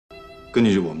根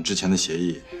据我们之前的协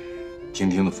议，婷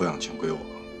婷的抚养权归我。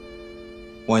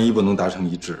万一不能达成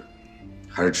一致，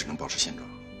还是只能保持现状。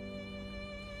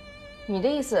你的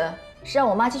意思是让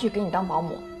我妈继续给你当保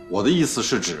姆？我的意思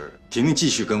是指婷婷继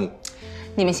续跟我。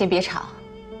你们先别吵。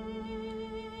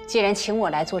既然请我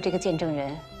来做这个见证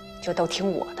人，就都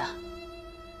听我的。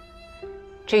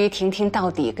至于婷婷到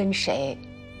底跟谁，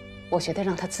我觉得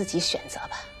让她自己选择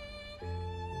吧。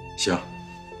行，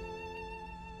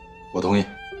我同意。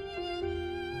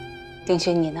丁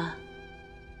轩，你呢？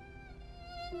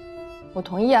我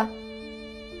同意啊。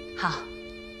好，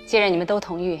既然你们都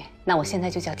同意，那我现在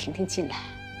就叫婷婷进来。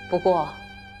不过，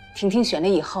婷婷选了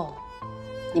以后，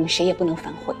你们谁也不能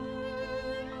反悔。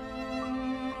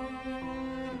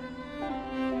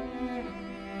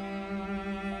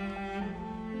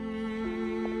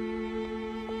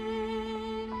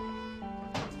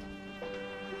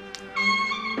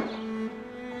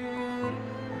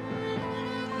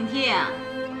婷婷，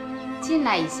进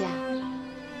来一下。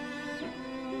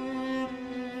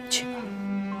去吧。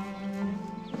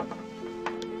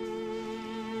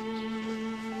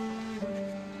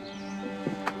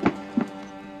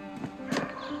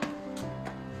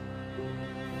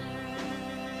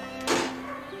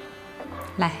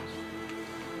来，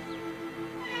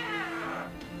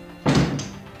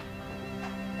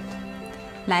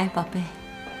来，宝贝。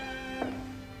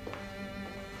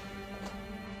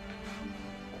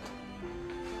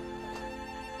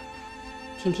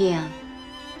婷婷，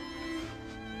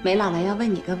梅姥姥要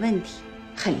问你个问题，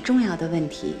很重要的问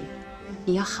题，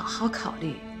你要好好考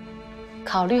虑，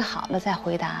考虑好了再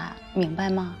回答，明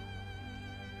白吗？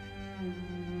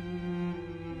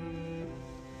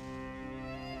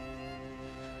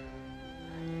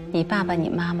你爸爸、你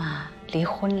妈妈离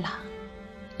婚了，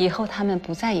以后他们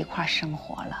不在一块儿生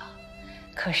活了，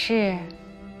可是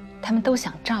他们都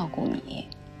想照顾你，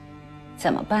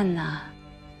怎么办呢？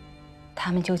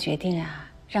他们就决定啊，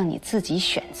让你自己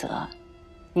选择，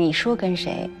你说跟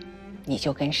谁，你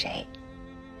就跟谁。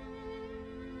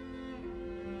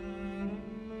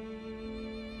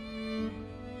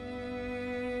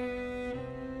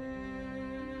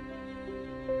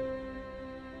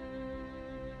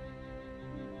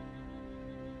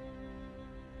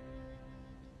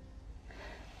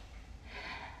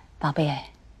宝贝，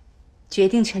决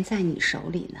定权在你手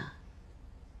里呢。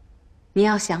你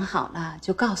要想好了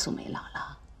就告诉梅姥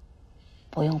姥，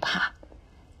不用怕，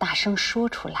大声说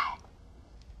出来。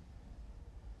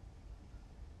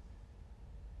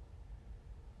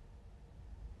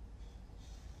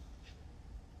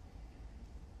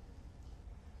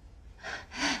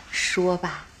说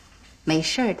吧，没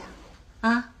事儿的，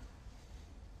啊。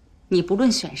你不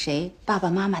论选谁，爸爸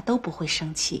妈妈都不会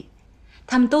生气，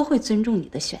他们都会尊重你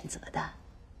的选择的。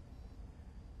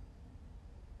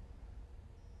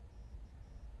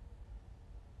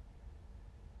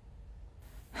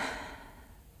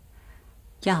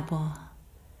要不，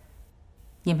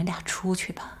你们俩出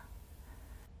去吧。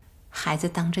孩子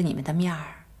当着你们的面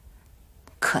儿，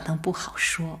可能不好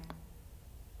说。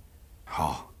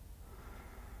好。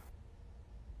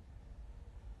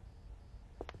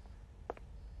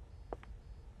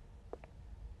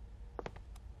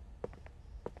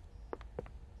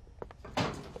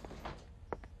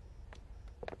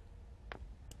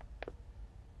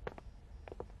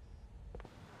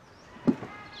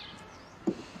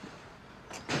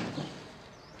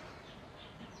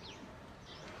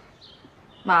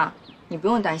妈，你不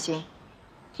用担心，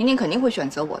婷婷肯定会选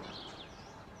择我的。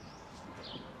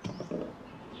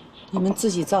你们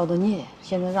自己造的孽，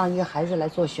现在让一个孩子来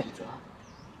做选择，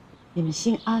你们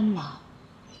心安吗？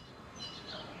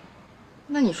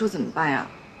那你说怎么办呀？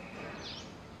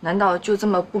难道就这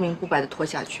么不明不白的拖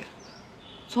下去？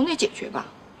总得解决吧？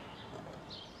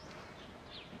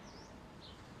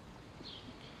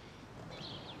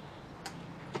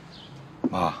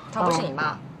妈，她不是你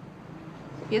妈，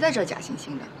别在这儿假惺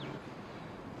惺的。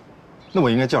那我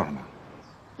应该叫什么？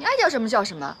你爱叫什么叫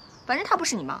什么，反正她不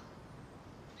是你妈。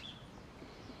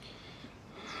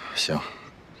行，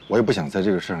我也不想在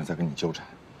这个事上再跟你纠缠。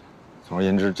总而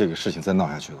言之，这个事情再闹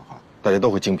下去的话，大家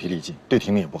都会精疲力尽，对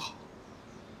婷婷也不好。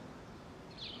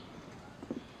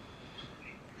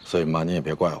所以妈，你也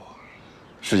别怪我，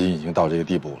事情已经到这个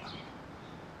地步了，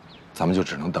咱们就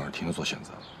只能等着婷婷做选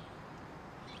择了。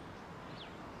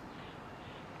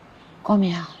光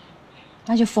明啊，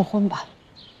那就复婚吧。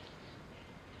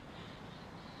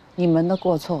你们的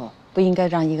过错不应该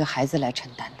让一个孩子来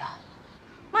承担的。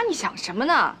妈，你想什么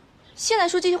呢？现在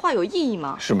说这些话有意义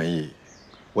吗？是没意义，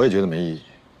我也觉得没意义。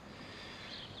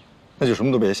那就什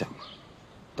么都别想了，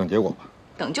等结果吧。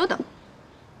等就等。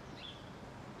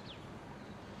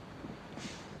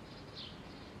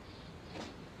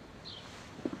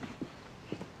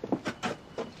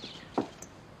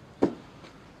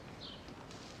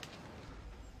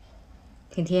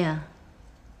婷婷，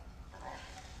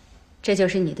这就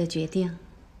是你的决定，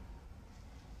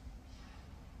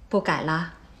不改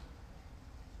了？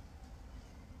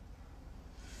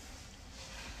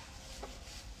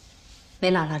梅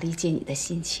姥姥理解你的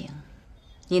心情，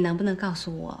你能不能告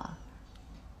诉我，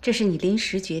这是你临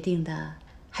时决定的，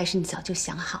还是你早就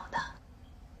想好的？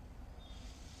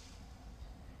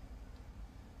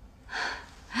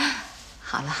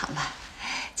好了好了，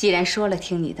既然说了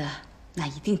听你的，那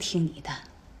一定听你的。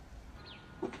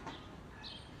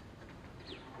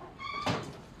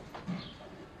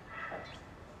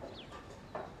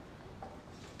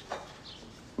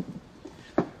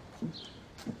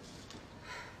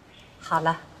好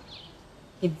了，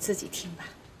你们自己听吧。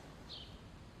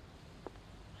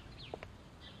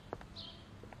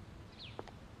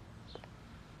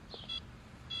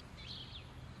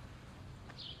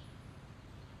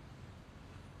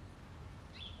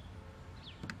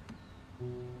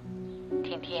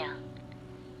婷婷，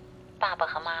爸爸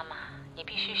和妈妈，你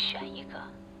必须选一个，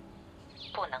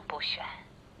不能不选，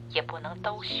也不能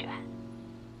都选。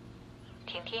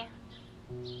婷婷，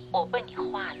我问你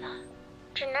话呢。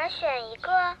只能选一个？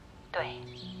对，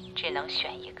只能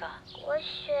选一个。我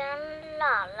选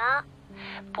姥姥。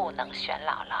不能选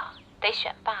姥姥，得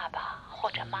选爸爸或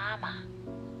者妈妈。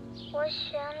我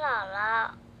选姥姥。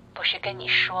不是跟你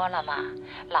说了吗？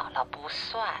姥姥不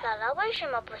算。姥姥为什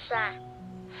么不算？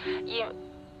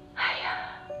哎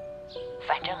呀，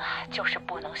反正啊，就是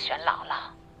不能选姥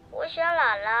姥。我选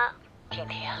姥姥。婷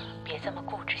婷，别这么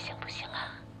固执行不行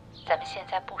啊？咱们现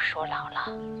在不说姥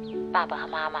姥，爸爸和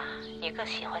妈妈，你更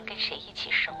喜欢跟谁一起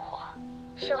生活？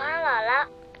喜欢姥姥。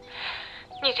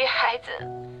你这孩子，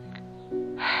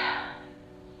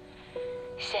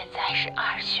现在是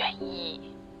2选1，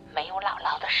没有姥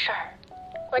姥的事儿。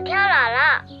我挑姥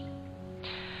姥。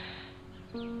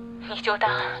你就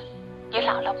当你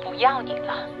姥姥不要你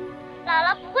了。姥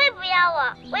姥不会不要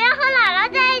我，我要和姥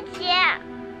姥在一起。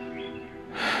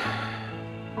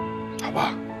好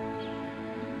吧。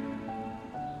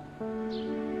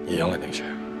你赢了，宁雪。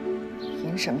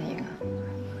赢什么赢啊？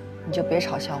你就别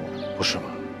嘲笑我了。不是吗？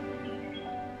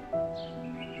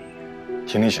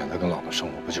婷婷选择跟姥姥生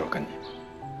活，不就是跟你吗？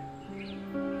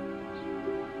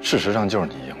事实上就是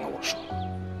你赢了，我说。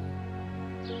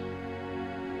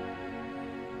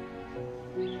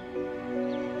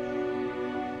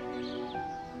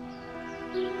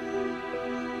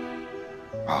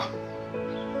啊。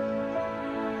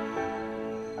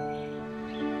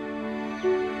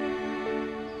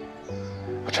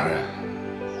我承认，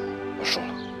我输了。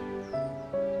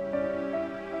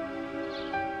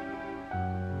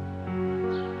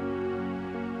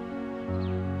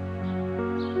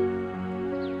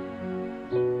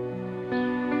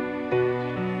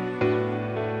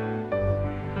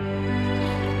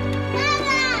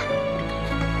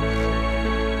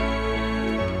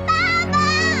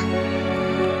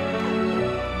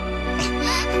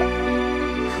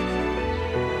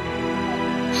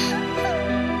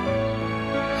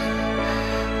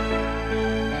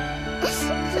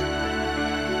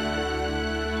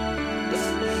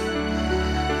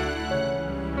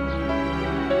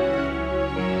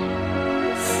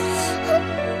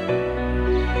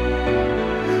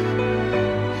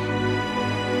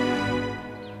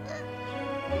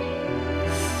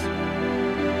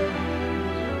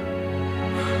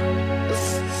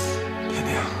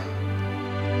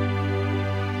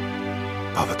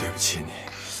爸爸对不起你，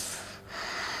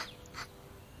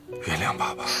原谅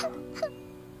爸爸。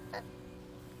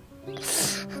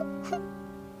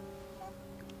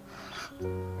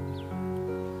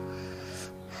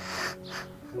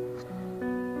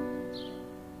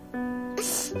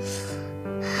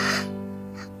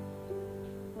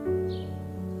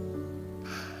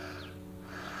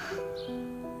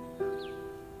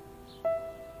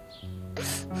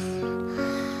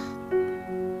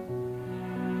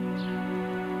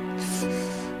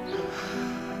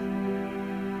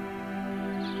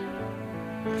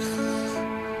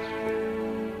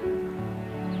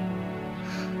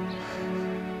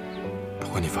不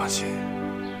过你放心，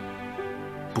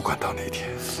不管到哪天，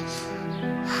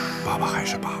爸爸还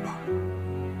是爸爸。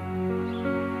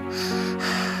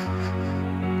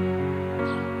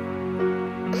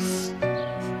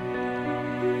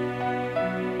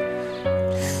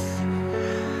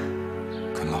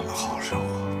跟姥姥好好生活，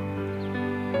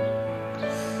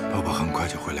爸爸很快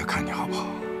就回来看你，好不好？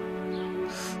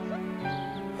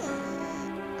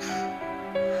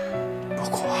不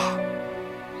哭啊。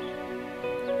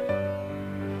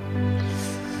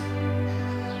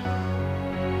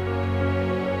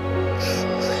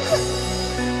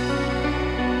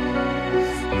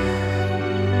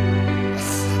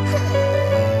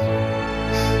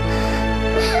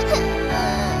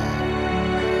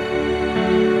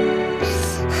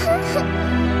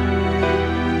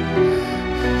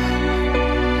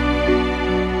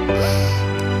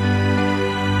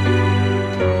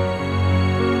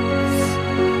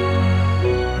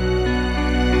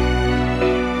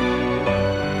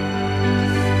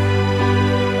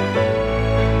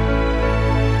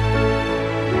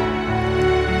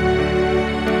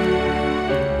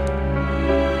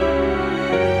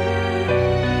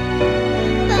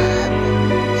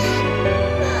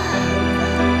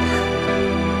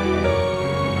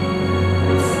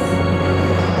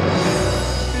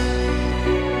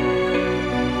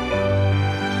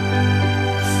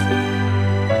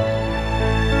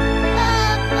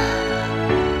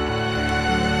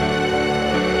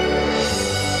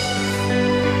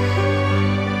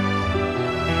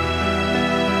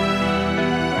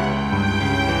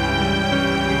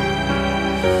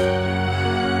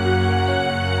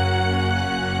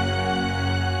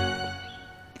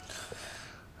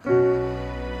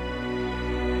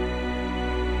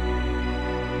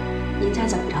人家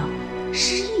怎么着？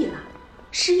失忆了？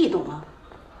失忆懂吗？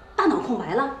大脑空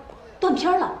白了，断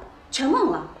片了，全忘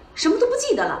了，什么都不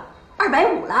记得了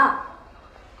，250了。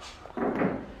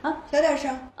啊，小点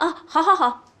声啊！好好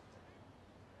好。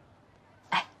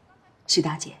哎，徐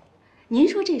大姐，您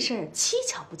说这事儿蹊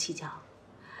跷不蹊跷？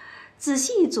仔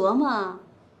细一琢磨，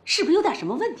是不是有点什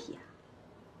么问题啊？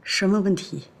什么问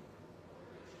题？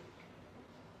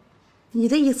你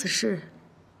的意思是，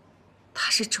他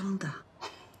是装的？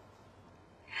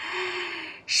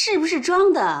是不是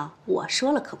装的？我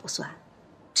说了可不算，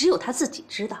只有他自己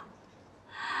知道。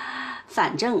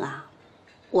反正啊，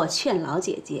我劝老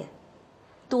姐姐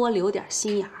多留点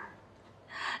心眼儿。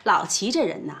老齐这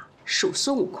人呐，属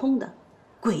孙悟空的，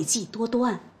诡计多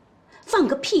端，放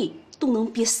个屁都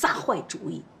能憋撒坏主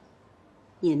意。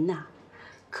您呐，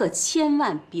可千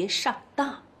万别上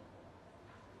当。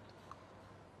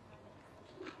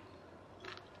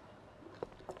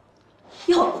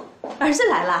哟，儿子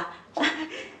来了。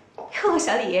哟，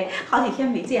小李，好几天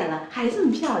没见了，还这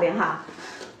么漂亮哈！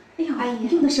哎呦，阿姨，你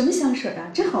用的什么香水啊？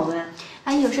真好闻。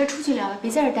阿姨，有事出去聊吧，别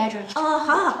在这儿待着了。哦，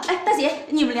好好，哎，大姐，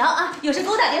你们聊啊，有事给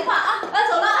我打电话啊，我要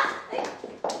走了啊。哎。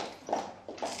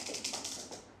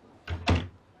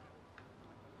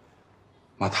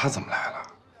妈，他怎么来了？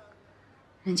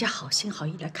人家好心好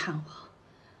意来看我，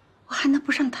我还能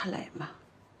不让他来吗？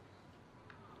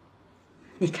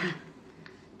你看，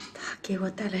他给我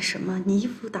带来什么尼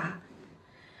福达，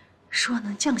说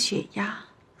能降血压。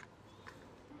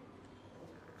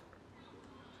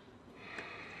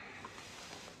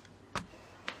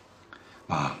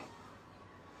妈，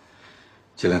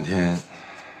这2天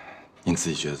您自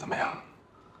己觉得怎么样？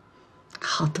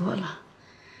好多了，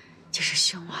就是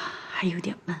胸啊还有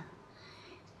点闷，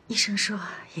医生说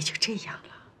也就这样了。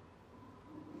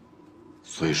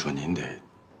所以说您得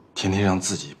天天让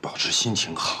自己保持心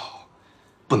情好，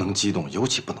不能激动，尤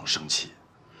其不能生气。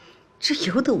这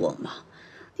由得我吗？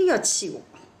你要气我？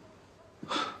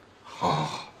好，好，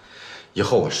好，以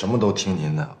后我什么都听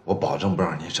您的，我保证不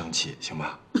让您生气，行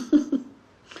吧？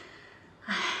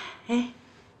哎，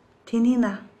婷婷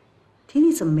呢？婷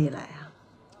婷怎么没来啊？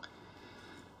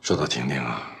说到婷婷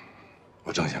啊，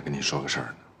我正想跟您说个事儿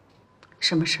呢。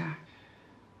什么事儿？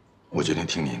我决定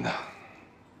听您的，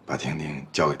把婷婷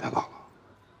交给她姥姥。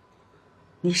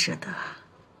你舍得啊？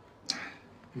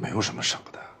没有什么舍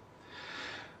不得。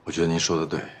我觉得您说的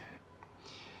对。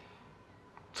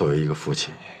作为一个父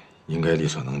亲，应该力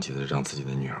所能及的让自己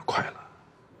的女儿快乐，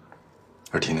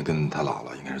而婷婷跟她姥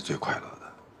姥应该是最快乐的。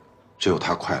只有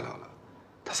她快乐了，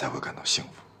她才会感到幸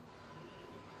福。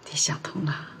你想通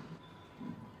了？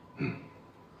嗯。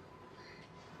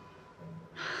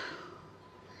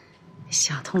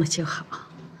想通了就好。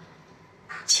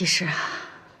其实啊，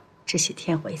这些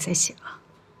天我也在想，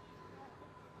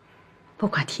不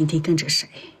管婷婷跟着谁，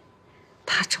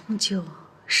她终究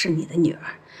是你的女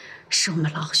儿，是我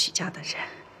们老许家的人，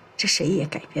这谁也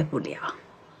改变不了。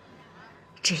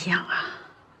这样啊，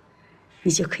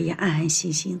你就可以安安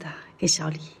心心的跟小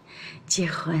李结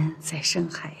婚，再生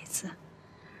孩子。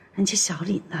人家小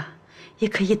李呢，也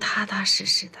可以踏踏实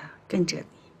实的跟着你。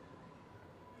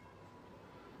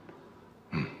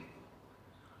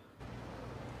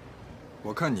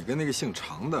我看你跟那个姓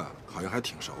常的好像还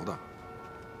挺熟的。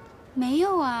没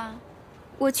有啊，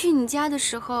我去你家的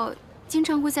时候，经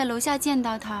常会在楼下见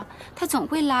到他，他总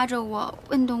会拉着我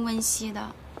问东问西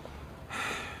的。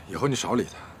以后你少理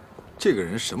他，这个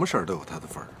人什么事儿都有他的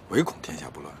份儿，唯恐天下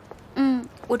不乱。嗯，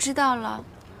我知道了，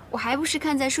我还不是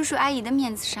看在叔叔阿姨的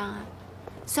面子上啊。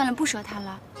算了，不说他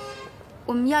了。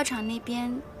我们药厂那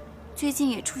边最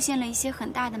近也出现了一些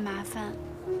很大的麻烦，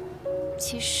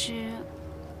其实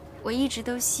我一直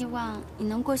都希望你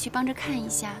能过去帮着看一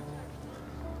下。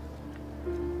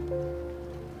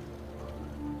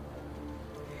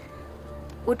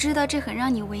我知道这很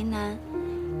让你为难，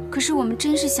可是我们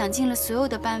真是想尽了所有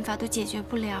的办法都解决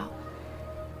不了。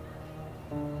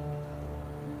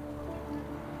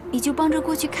你就帮着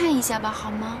过去看一下吧，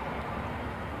好吗？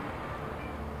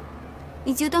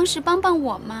你就当是帮帮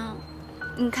我嘛。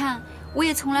你看，我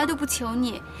也从来都不求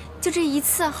你，就这一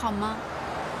次好吗？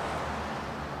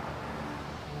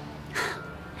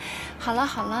好了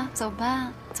好了，走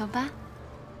吧走吧。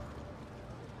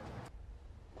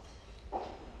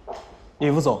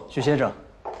李副总，徐先生，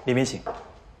里面请。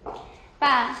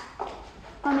爸，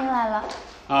光明来了。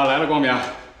啊，来了，光明。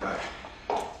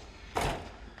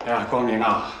哎呀，光明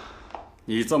啊，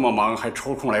你这么忙还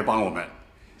抽空来帮我们，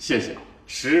谢谢，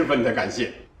十分的感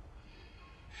谢。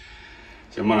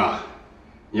小梦啊，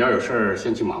你要有事儿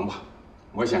先去忙吧，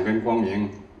我想跟光明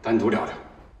单独聊聊。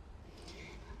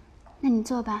那你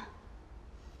坐吧。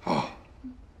好。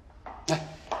来，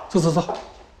坐坐坐。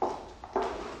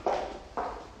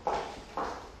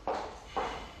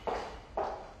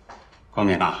光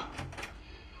明啊，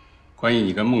关于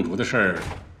你跟梦竹的事儿，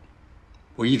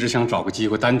我一直想找个机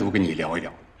会单独跟你聊一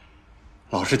聊。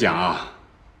老实讲啊，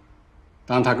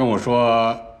当他跟我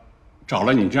说找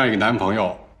了你这样一个男朋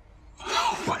友，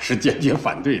我是坚决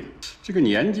反对的。这个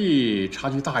年纪差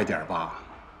距大一点吧，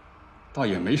倒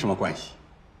也没什么关系。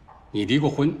你离过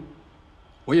婚，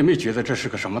我也没觉得这是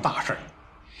个什么大事儿。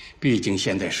毕竟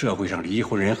现在社会上离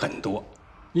婚人很多，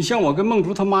你像我跟梦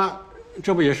竹他妈，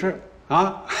这不也是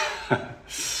啊？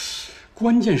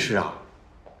关键是啊，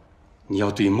你要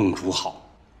对梦竹好。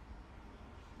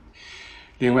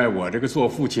另外，我这个做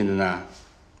父亲的呢，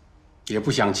也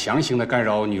不想强行的干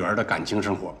扰女儿的感情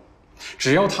生活，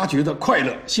只要她觉得快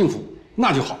乐、幸福，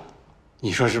那就好。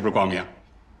你说是不是，光明？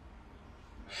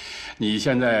你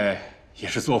现在也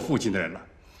是做父亲的人了，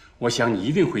我想你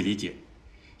一定会理解，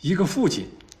一个父亲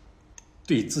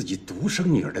对自己独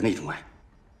生女儿的那种爱。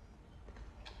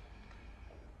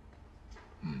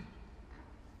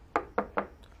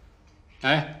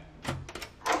哎，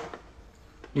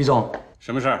李总，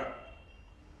什么事儿？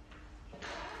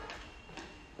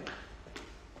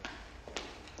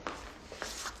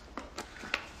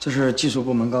这是技术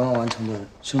部门刚刚完成的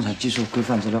生产技术规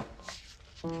范资料。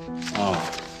哦，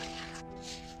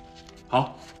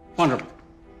好，放这吧。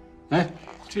哎，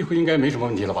这回应该没什么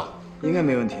问题了吧？应该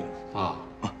没问题了。啊，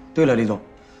对了，李总，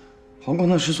黄工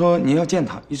程师说您要见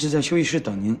他，一直在休息室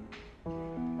等您。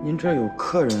您这儿有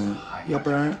客人，要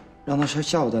不然让他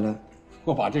下午再来。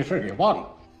我把这事儿给忘了，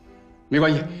没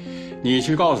关系，你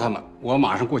去告诉他们，我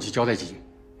马上过去交代几句。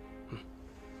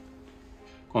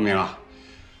光明啊，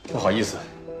不好意思，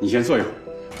你先坐一会儿，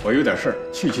我有点事儿，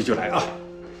去就来啊。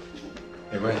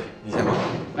没关系，你先忙。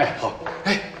哎，好，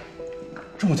哎，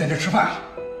中午在这吃饭啊。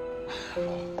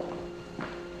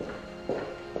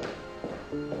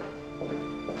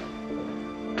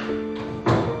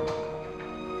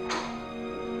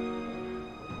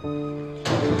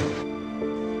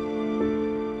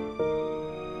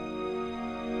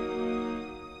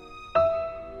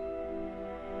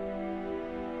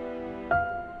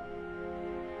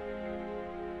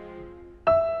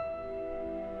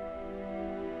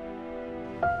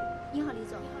你好，李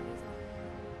总。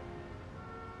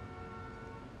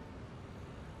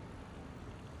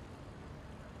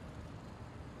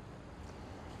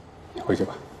你回去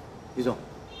吧。李总，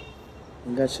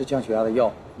应该吃降血压的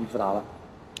药，伊夫达了。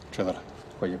知道了，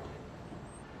回去吧。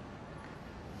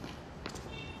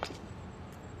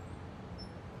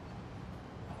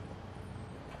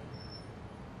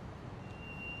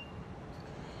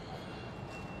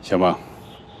小梦，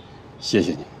谢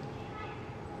谢你。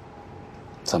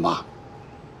怎么，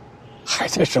还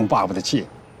在生爸爸的气？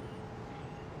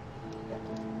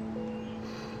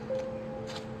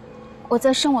我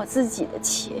在生我自己的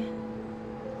气。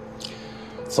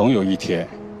总有一天，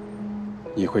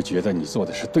你会觉得你做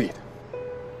的是对的。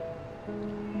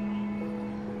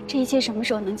这一切什么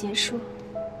时候能结束？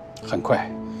很快，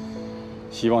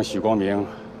希望许光明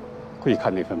会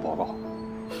看那份报告。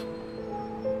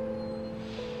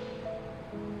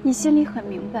你心里很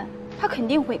明白，他肯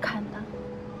定会看的。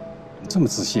这么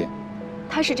自信？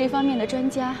他是这方面的专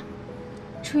家，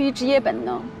出于职业本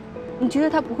能，你觉得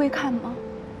他不会看吗？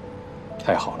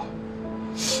太好了。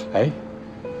哎，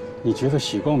你觉得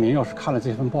许光明要是看了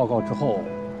这份报告之后，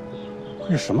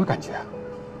会是什么感觉啊？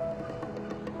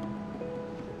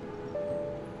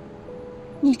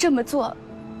你这么做，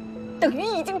等于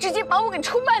已经直接把我给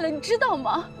出卖了，你知道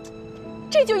吗？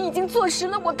这就已经坐实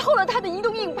了我偷了他的移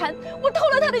动硬盘，我偷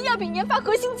了他的样品研发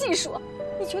核心技术。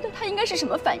你觉得他应该是什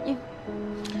么反应？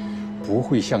不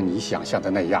会像你想象的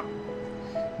那样。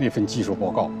那份技术报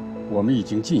告我们已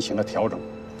经进行了调整，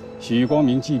许光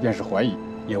明即便是怀疑，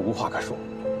也无话可说。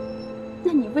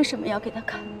那你为什么要给他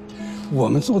看？我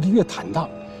们做的越坦荡，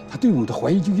他对我们的怀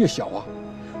疑就越小啊。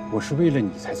我是为了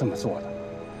你才这么做的，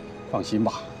放心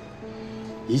吧，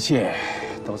一切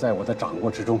都在我的掌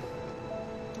握之中。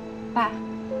爸，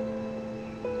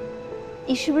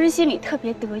你是不是心里特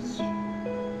别得意？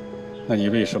那你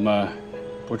为什么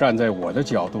不站在我的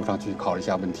角度上去考虑一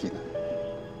下问题呢？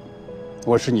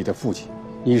我是你的父亲，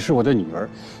你是我的女儿，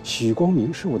许光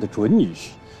明是我的准女婿。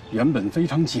原本非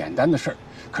常简单的事儿，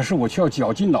可是我却要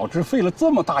绞尽脑汁，费了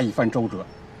这么大一番周折。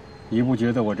你不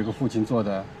觉得我这个父亲做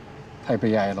的太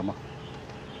悲哀了吗？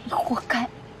你活该，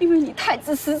因为你太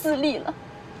自私自利了。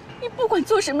你不管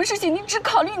做什么事情，你只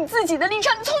考虑你自己的立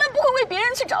场，你从来不会为别人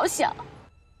去着想。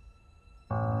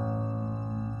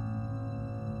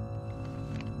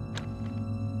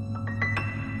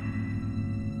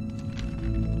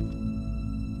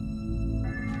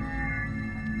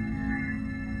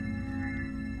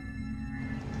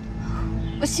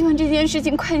我希望这件事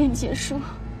情快点结束。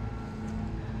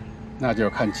那就要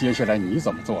看接下来你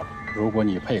怎么做了。如果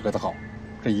你配合得好，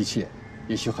这一切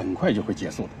也许很快就会结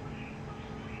束的。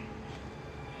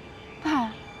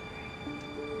爸，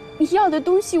你要的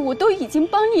东西我都已经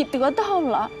帮你得到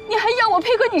了，你还要我配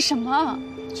合你什么？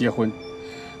结婚，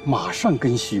马上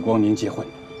跟许光明结婚。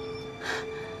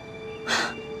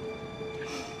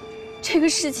这个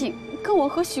事情跟我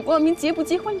和许光明结不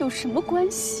结婚有什么关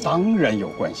系？当然有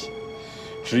关系。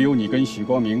只有你跟许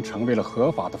光明成为了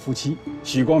合法的夫妻，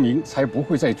许光明才不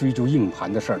会再追逐硬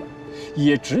盘的事儿了。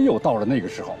也只有到了那个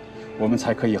时候，我们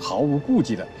才可以毫无顾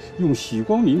忌地用许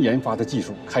光明研发的技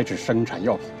术开始生产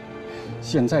药品。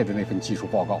现在的那份技术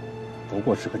报告，不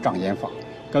过是个障眼法，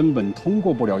根本通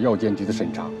过不了药监局的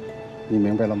审查。你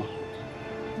明白了吗？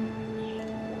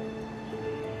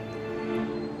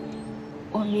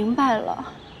我明白了。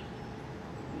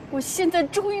我现在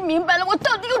终于明白了，我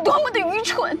到底有多么的愚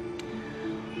蠢。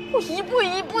我一步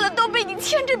一步的都被你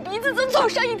牵着鼻子走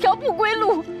上一条不归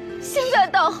路。现在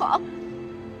倒好，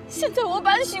现在我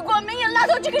把许光明也拉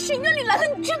到这个深渊里来了，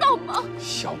你知道吗？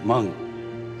小梦，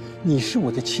你是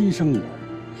我的亲生女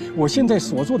儿，我现在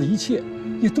所做的一切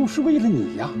也都是为了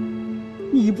你呀。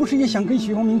你不是也想跟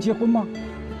许光明结婚吗？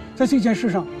在这件事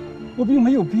上，我并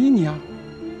没有逼你啊。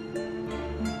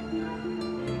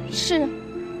是，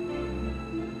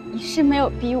你是没有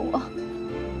逼我。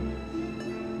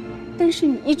但是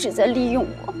你一直在利用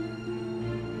我，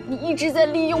你一直在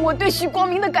利用我对许光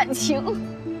明的感情。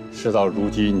事到如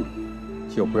今，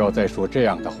就不要再说这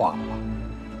样的话了吧。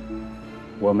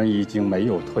我们已经没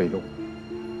有退路，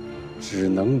只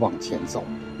能往前走。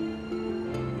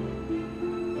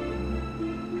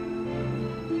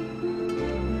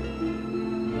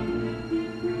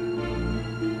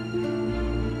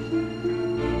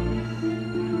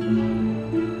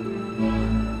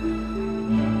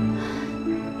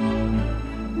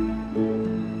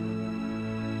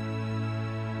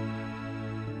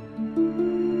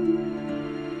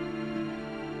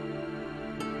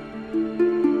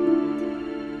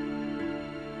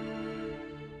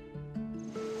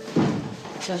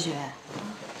小雪，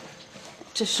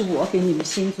这是我给你们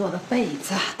新做的被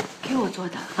子，给我做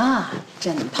的啊，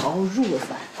枕头、褥子。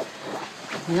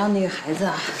你让那个孩子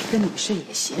啊跟你睡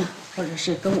也行，或者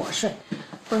是跟我睡，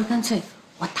或者干脆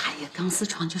我打一个钢丝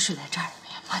床就睡在这儿。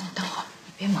妈，你等会儿，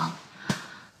你别忙，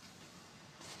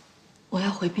我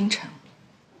要回槟城，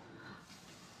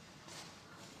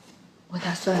我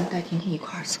打算带婷婷一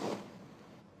块儿走。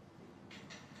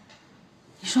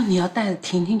你说你要带着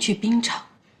婷婷去槟城？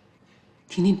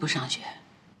婷婷不上学。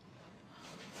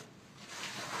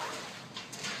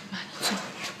妈，你坐。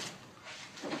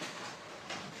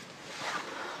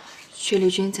薛丽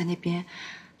君在那边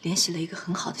联系了一个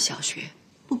很好的小学，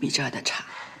不比这儿的差。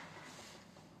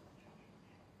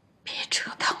别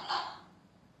折腾了，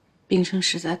槟城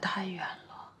实在太远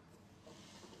了。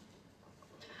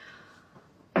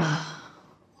妈，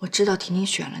我知道婷婷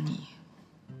选了你，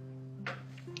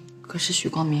可是许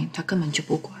光明他根本就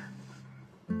不管。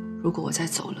如果我再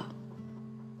走了，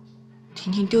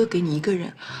婷婷丢给你一个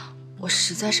人，我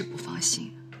实在是不放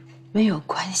心。没有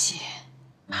关系，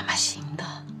妈妈行的。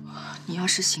你要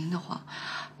是行的话，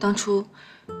当初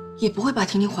也不会把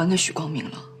婷婷还给许光明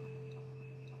了。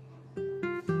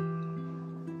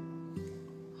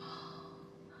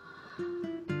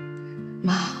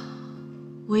妈，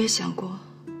我也想过，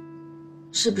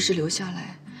是不是留下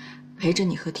来陪着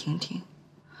你和婷婷，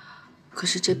可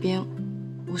是这边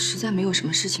我实在没有什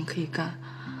么事情可以干。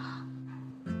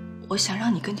我想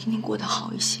让你跟婷婷过得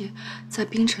好一些，在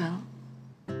槟城，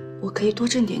我可以多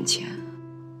挣点钱。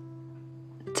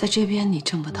在这边你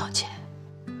挣不到钱。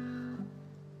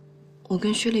我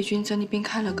跟薛丽君在那边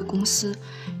开了个公司，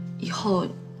以后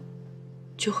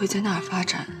就会在那儿发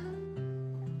展。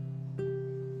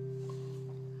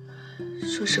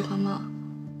说实话，妈，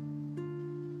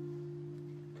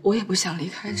我也不想离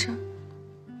开这儿，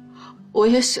我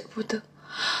也舍不得。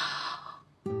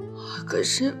可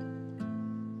是，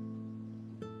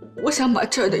我想把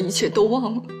这儿的一切都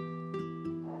忘了。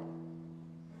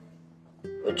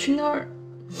我去那儿，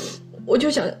我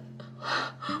就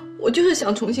是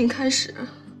想重新开始。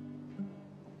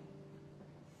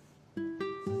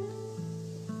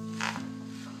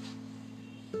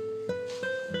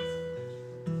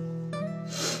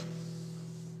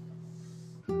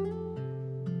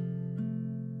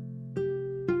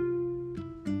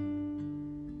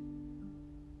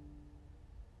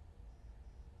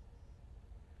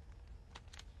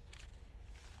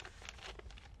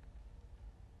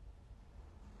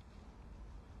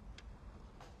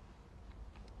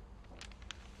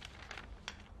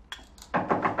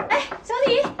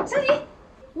小李，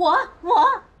我，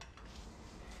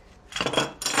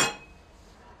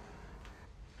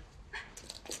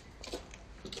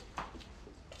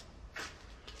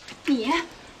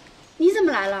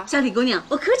么来了？小李姑娘，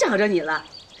我可找着你了。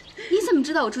你怎么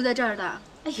知道我住在这儿的？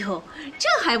哎呦，这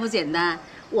还不简单？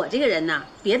我这个人呐，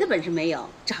别的本事没有，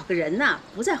找个人呐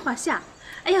不在话下。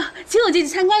哎呦，请我进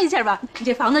去参观一下吧，你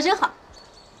这房子真好。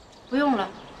不用了，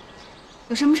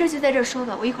有什么事就在这儿说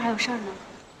吧，我一会儿还有事儿呢。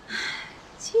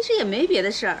其实也没别的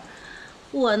事儿，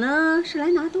我呢是来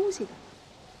拿东西的。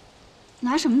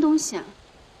拿什么东西啊？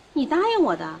你答应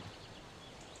我的。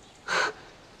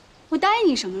我答应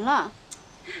你什么了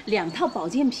？2套保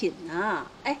健品呢。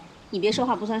哎，你别说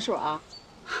话不算数啊。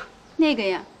那个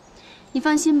呀，你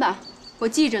放心吧，我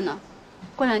记着呢。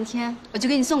过2天我就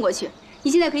给你送过去。你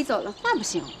现在可以走了。那不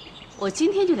行，我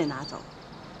今天就得拿走。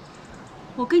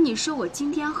我跟你说，我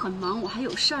今天很忙，我还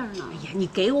有事儿呢。哎呀，你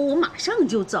给我，我马上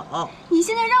就走。你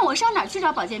现在让我上哪儿去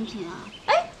找保健品啊？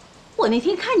哎，我那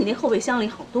天看你那后备箱里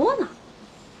好多呢。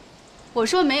我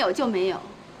说没有就没有。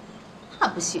那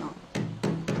不行。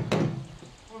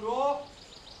公主，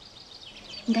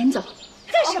你赶紧走。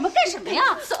干什么？干什么呀？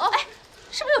走！哎，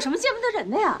是不是有什么见不得人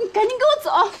的呀？你赶紧给我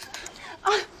走！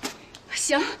啊，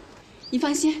行，你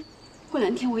放心。过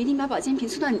2天我一定把保健品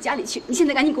送到你家里去。你现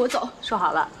在赶紧给我走。说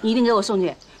好了，你一定给我送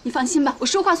去。你放心吧，我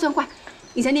说话算话。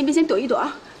你在那边先躲一躲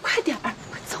啊，快点儿，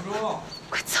快走，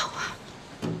快走啊！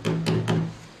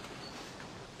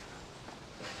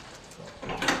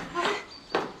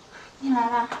你来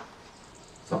了。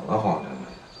怎么了，黄晨？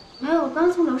没有，我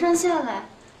刚从楼上下来。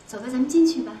走吧，咱们进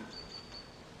去吧。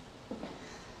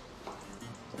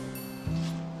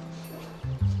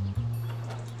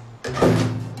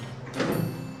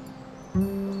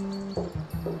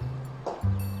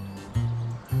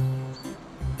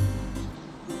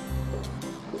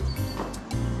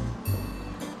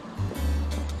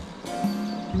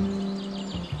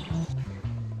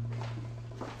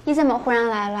你怎么忽然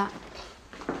来了？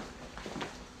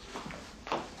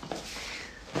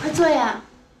快坐呀！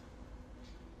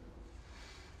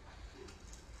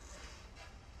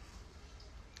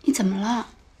你怎么了？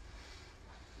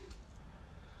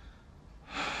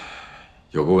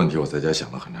有个问题，我在家想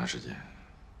了很长时间，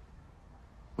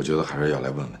我觉得还是要来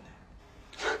问问你。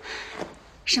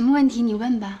什么问题？你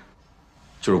问吧。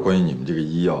就是关于你们这个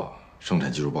医药生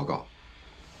产技术报告。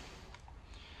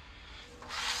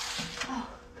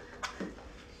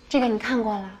这个你看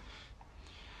过了？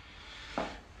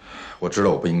我知道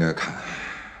我不应该看，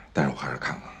但是我还是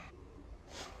看了。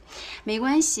没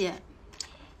关系，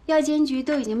药监局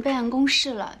都已经备案公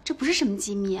示了，这不是什么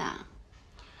机密啊。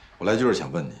我来就是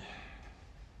想问你，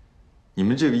你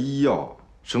们这个医药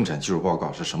生产技术报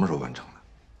告是什么时候完成的？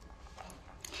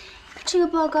这个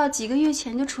报告几个月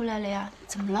前就出来了呀，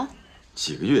怎么了？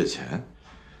几个月前？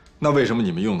那为什么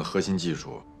你们用的核心技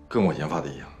术跟我研发的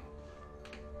一样？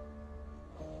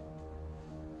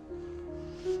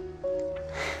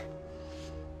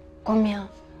光明，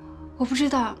我不知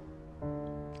道，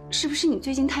是不是你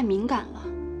最近太敏感了？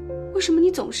为什么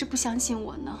你总是不相信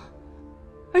我呢？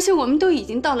而且我们都已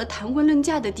经到了谈婚论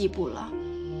嫁的地步了，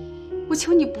我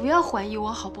求你不要怀疑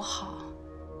我好不好？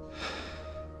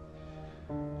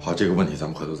好，这个问题咱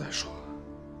们回头再说。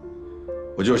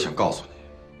我就是想告诉你，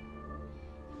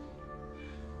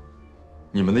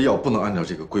你们的药不能按照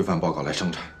这个规范报告来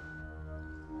生产。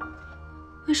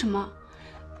为什么？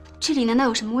这里难道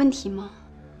有什么问题吗？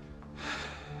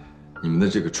你们的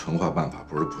这个纯化办法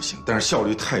不是不行，但是效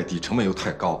率太低，成本又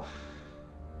太高。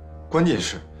关键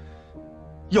是，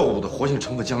药物的活性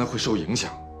成分将来会受影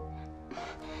响。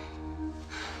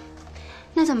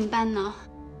那怎么办呢？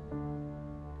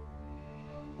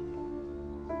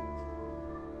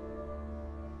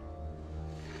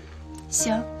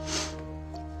行，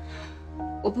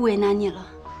我不为难你了。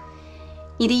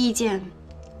你的意见，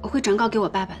我会转告给我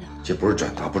爸爸的。这不是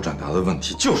转达不转达的问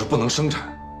题，就是不能生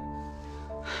产。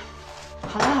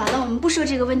好了好了，我们不说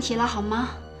这个问题了，好吗？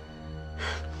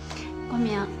光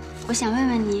明，我想问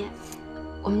问你，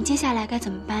我们接下来该怎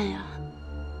么办呀？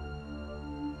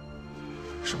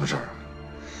什么事儿啊？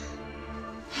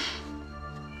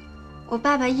我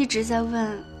爸爸一直在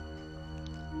问，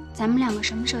咱们2个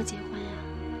什么时候结婚呀？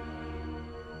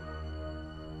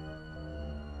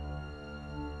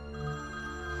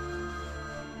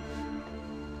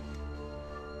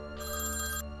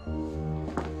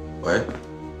喂？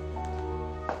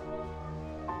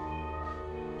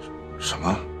什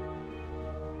么？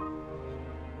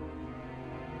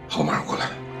好，我马上过来。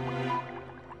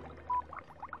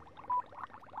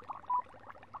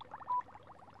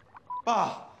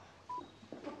爸，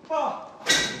爸，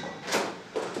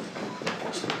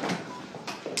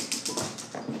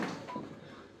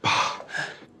爸，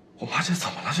我妈这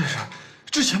怎么了？这是，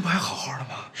之前不还好好的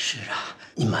吗？是啊，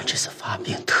你妈这次发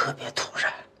病特别突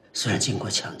然，虽然经过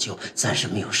抢救，暂时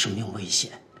没有生命危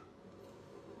险。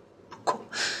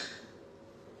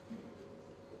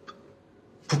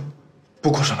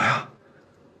不哭什么呀？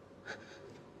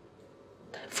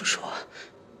大夫说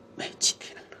没几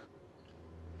天了。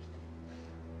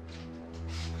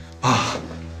妈。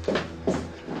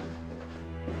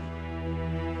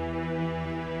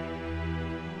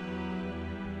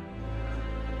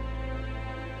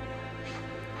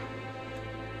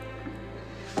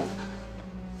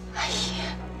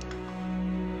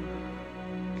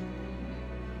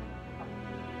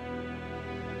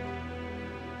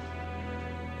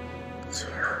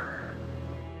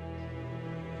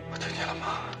 我听见了，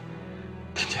妈，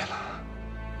听见了。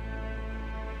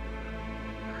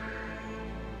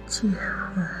结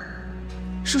婚，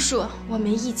叔叔，我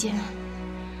没意见，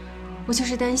我就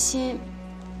是担心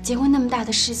结婚那么大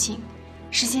的事情，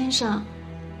时间上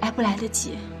来不来得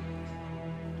及。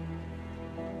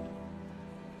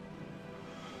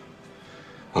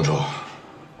梦竹，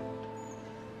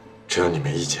只要你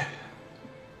没意见，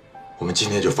我们今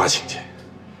天就发请柬，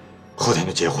后天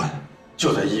就结婚，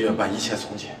就在医院办一切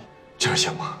从简，这样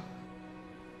行吗？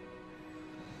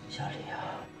小李啊，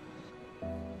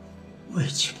委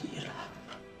屈你了。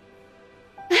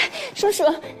叔叔，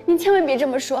您千万别这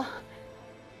么说。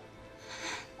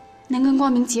能跟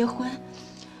光明结婚，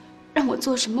让我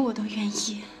做什么我都愿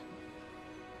意。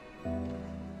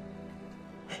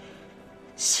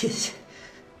谢谢。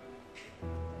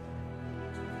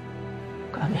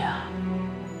 光明，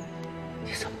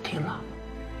你怎么听了？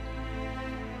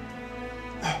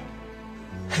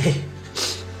嘿，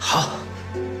好，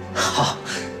好。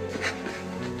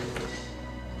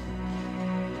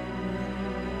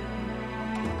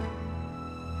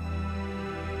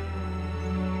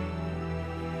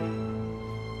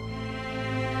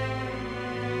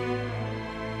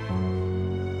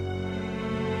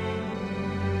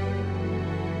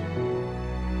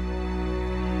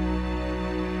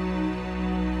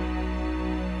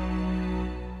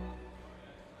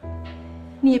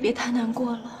你也别太难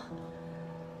过了。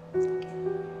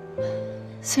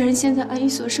虽然现在阿姨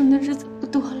所剩的日子不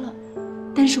多了，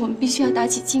但是我们必须要打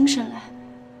起精神来，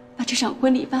把这场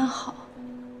婚礼办好，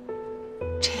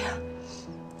这样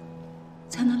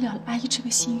才能了了阿姨这个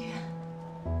心愿。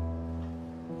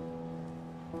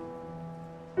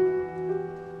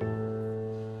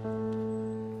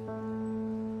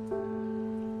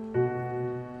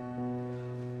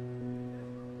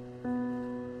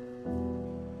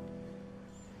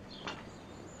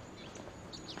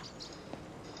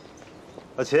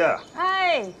老齐，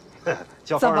哎，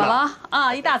叫怎么了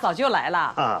啊？一大早就来了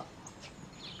啊？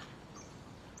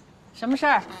什么事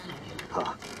儿？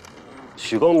啊，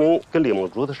许光明跟李梦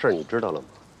竹的事儿你知道了吗？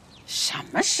什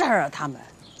么事儿啊？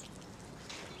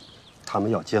他们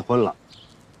要结婚了。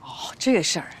哦，这个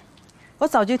事儿，我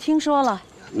早就听说了。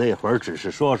那会儿只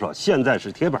是说说，现在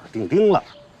是铁板钉钉了。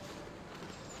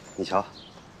你瞧，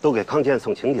都给康健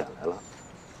送请柬来了，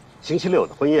星期六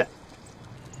的婚宴。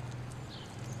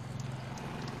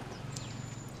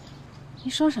 你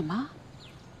说什么？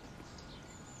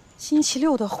星期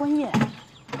六的婚宴，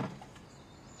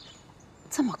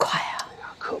这么快啊？哎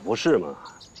呀，可不是嘛！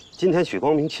今天许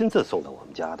光明亲自送到我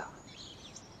们家的。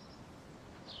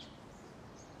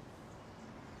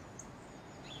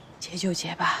结就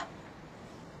结吧。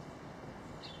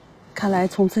看来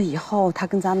从此以后，他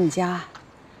跟咱们家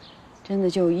真的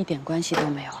就一点关系都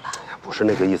没有了。哎呀，不是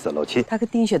那个意思，老七。他跟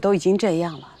丁雪都已经这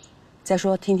样了，再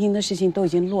说婷婷的事情都已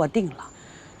经落定了，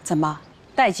怎么？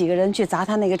 带几个人去砸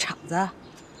他那个场子？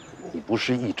你不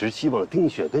是一直希望丁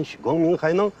雪跟许光明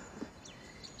还能？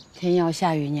天要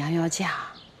下雨娘要嫁，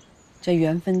这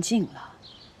缘分尽了，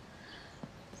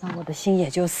那我的心也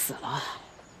就死了。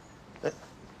哎，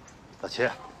老齐，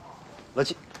老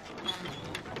齐，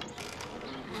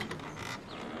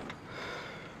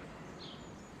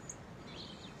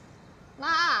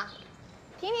妈，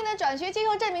婷婷的转学接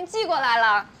受证明寄过来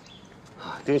了。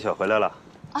丁雪回来了。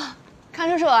啊。 康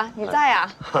叔叔，你在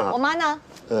呀？我妈呢？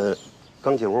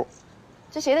刚进屋。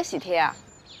这谁的喜帖啊？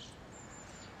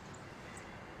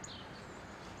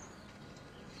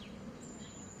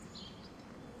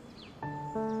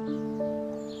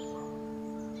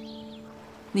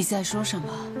你在说什么？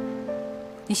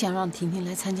你想让婷婷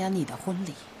来参加你的婚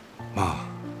礼？妈，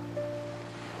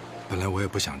本来我也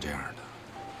不想这样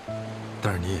的，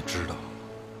但是你也知道，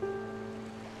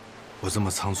我这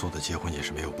么仓促的结婚也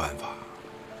是没有办法。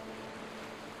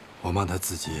 我妈她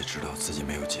自己也知道自己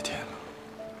没有几天了，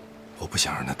我不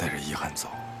想让她带着遗憾走。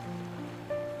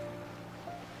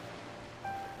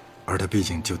而她毕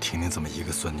竟就婷婷这么一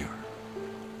个孙女儿，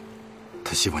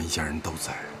她希望一家人都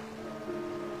在。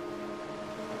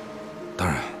当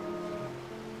然，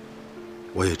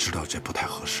我也知道这不太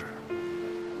合适。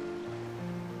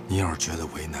你要是觉得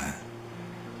为难，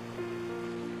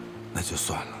那那就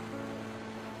算了，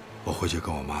我回去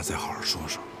跟我妈再好好说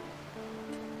说。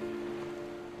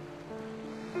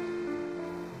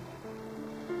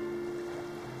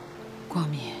光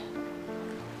明，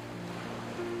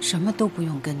什么都不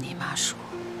用跟你妈说。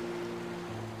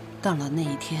到了那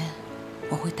一天，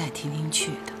我会带婷婷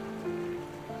去的。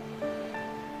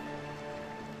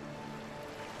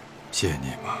谢谢你，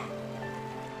妈。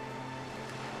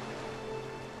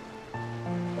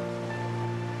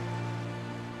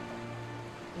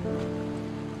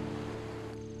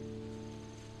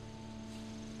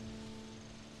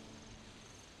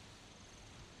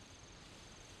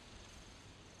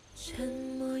沉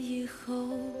默以后，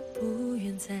不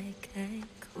愿再开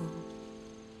口。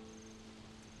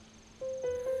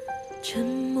沉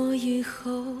默以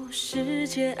后，世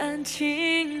界安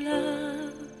静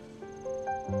了。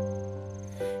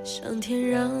上天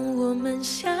让我们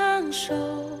相守，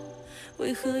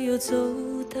为何又走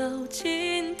到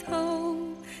尽头？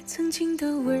曾经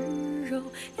的温柔，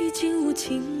已经无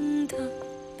情地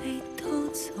被偷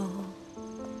走。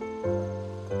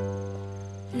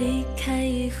离开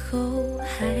以后，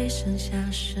还剩下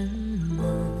什么？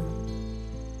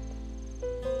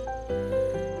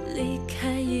离开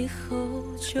以后，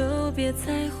就别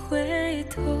再回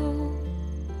头。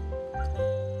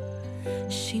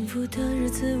幸福的日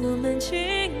子我们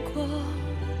经过，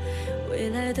未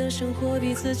来的生活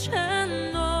彼此承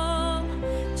诺，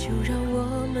就让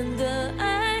我们的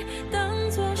爱当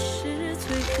作是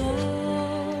最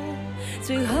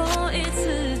后一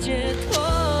次解脱。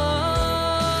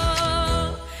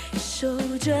守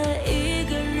着一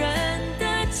个人的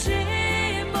寂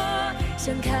寞，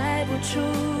像开不出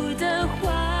的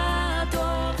花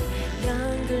朵，两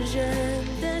个人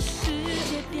的世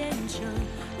界变成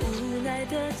无奈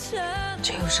的沉默。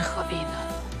这又是何必呢？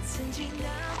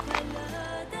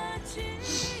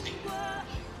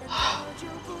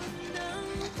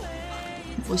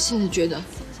我现在觉得，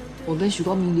我跟许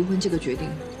光明离婚这个决定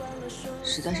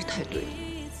实在是太对了。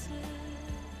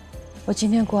我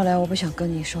今天过来，我不想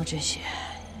跟你说这些，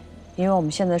因为我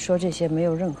们现在说这些没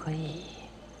有任何意义。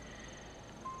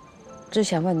只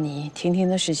想问你，婷婷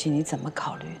的事情你怎么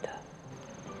考虑的？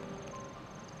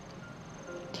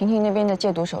婷婷那边的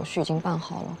戒毒手续已经办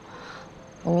好了，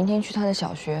我明天去她的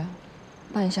小学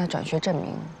办一下转学证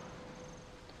明。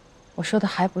我说的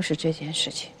还不是这件事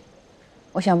情，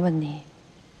我想问你，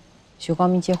许光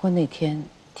明结婚那天，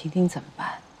婷婷怎么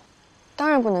办？当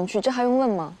然不能去，这还用问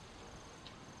吗？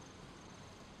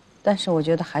但是我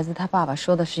觉得孩子他爸爸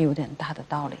说的是有点大的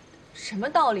道理。什么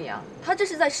道理啊？他这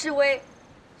是在示威，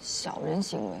小人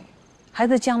行为。孩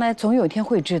子将来总有一天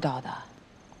会知道的。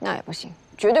那也不行，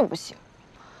绝对不行。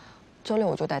周六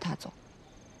我就带他走。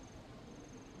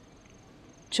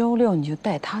周六你就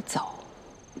带他走？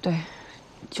对，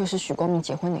就是许光明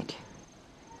结婚那天。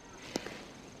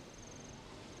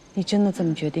你真的这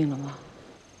么决定了吗？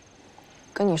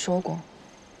跟你说过，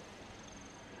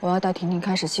我要带婷婷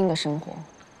开始新的生活。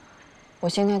我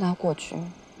先带她过去，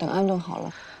等安顿好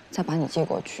了，再把你接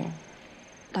过去，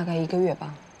大概1个月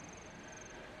吧。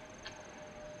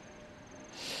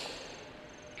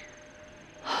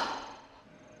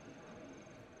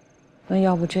那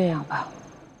要不这样吧，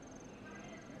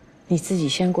你自己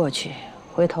先过去，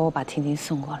回头我把婷婷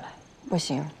送过来。不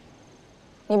行，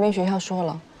那边学校说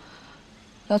了，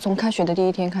要从开学的第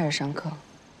1天开始上课。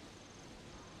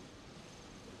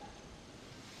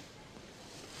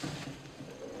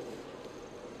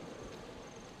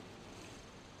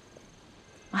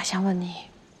妈想问你，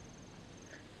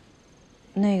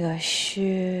那个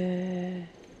薛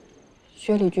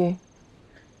立军，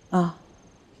啊，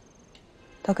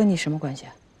他跟你什么关系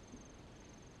啊？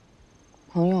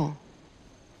朋友，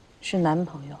是男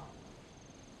朋友。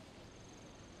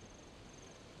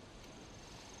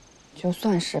就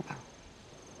算是吧。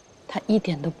他一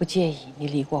点都不介意你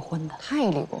离过婚的。他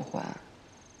也离过婚。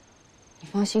你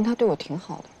放心，他对我挺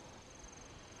好的。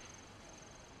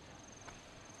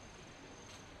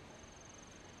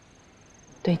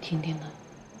对婷婷呢？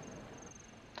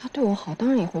他对我好，当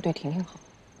然也会对婷婷好。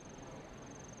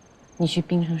你去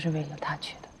槟城是为了他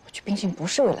去的？我去槟城不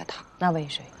是为了他。那为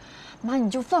谁？妈，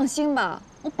你就放心吧，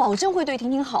我保证会对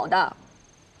婷婷好的。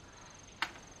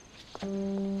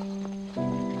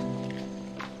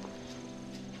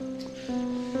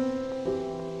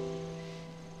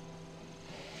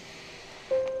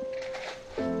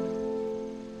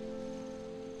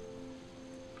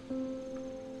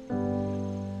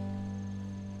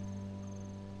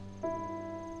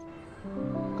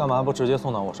干嘛不直接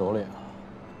送到我手里啊？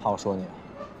怕我说你啊？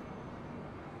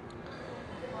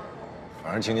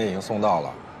反正请柬已经送到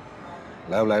了，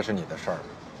来不来是你的事儿，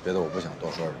别的我不想多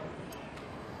说什么。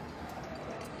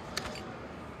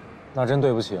那真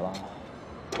对不起了，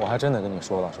我还真得跟你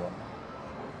说道说道。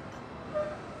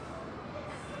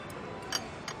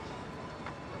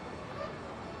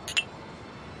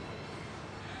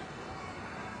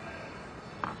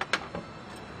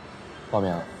报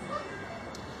明，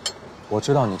我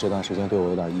知道你这段时间对我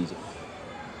有点意见，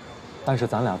但是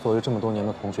咱俩作为这么多年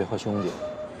的同学和兄弟，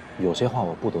有些话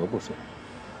我不得不说。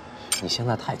你现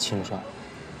在太轻率了。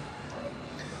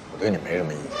我对你没什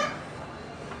么意见，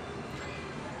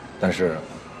但是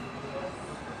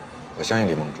我相信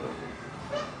李梦竹，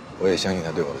我也相信她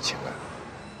对我的情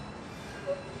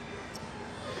感。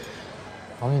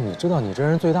王明，你知道你这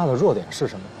人最大的弱点是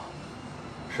什么吗？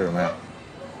是什么呀？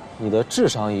你的智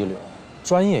商一流，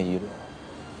专业一流，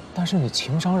但是你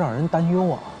情商让人担忧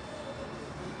啊。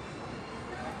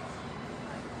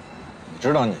你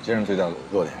知道你这人最大的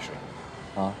弱点是什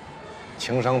么？啊，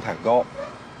情商太高，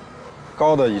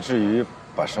高的以至于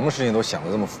把什么事情都想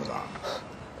得这么复杂。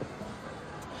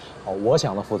哦，我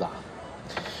想的复杂。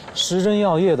石针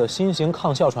药业的新型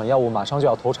抗哮喘药物马上就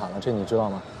要投产了，这你知道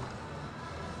吗？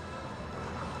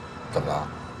怎么了？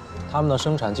他们的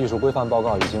生产技术规范报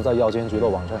告已经在药监局的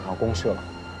网站上公示了。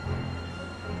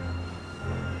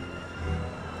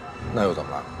那又怎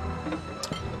么了？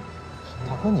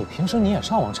大哥，你平时你也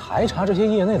上网查一查这些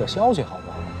业内的消息好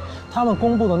不好？他们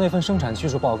公布的那份生产技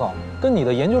术报告跟你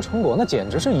的研究成果那简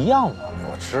直是一样的。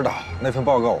我知道那份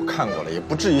报告我看过了，也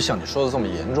不至于像你说的这么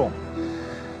严重。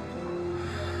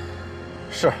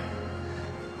是，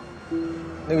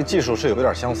那个技术是有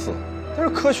点相似，但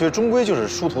是科学终归就是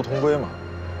殊途同归嘛。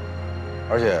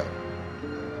而且，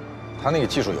他那个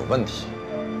技术有问题，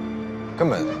根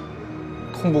本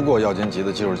通不过药监局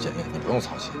的技术检验，你不用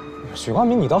操心。许光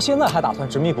明，你到现在还打算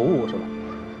执迷不悟是吧？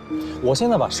我现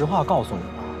在把实话告诉你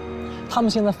吧，他们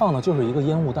现在放的就是一个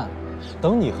烟雾弹。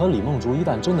等你和李梦竹一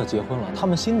旦真的结婚了，他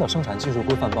们新的生产技术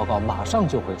规范报告马上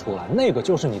就会出来，那个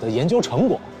就是你的研究成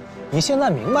果。你现在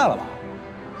明白了吧？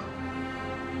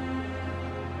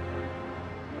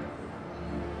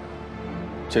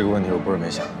这个问题我不是没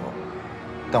想过。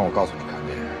但我告诉你，康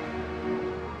姐，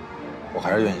我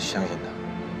还是愿意相信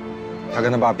他。他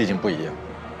跟他爸毕竟不一样，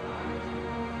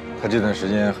他这段时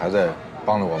间还在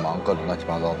帮着我忙各种乱七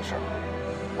八糟的事儿，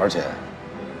而且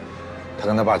他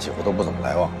跟他爸几乎都不怎么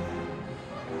来往。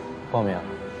光明，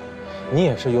你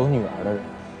也是有女儿的人，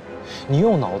你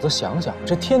用脑子想想，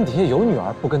这天底下有女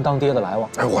儿不跟当爹的来往？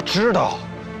哎，我知道，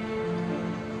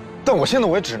但我现在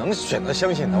我也只能选择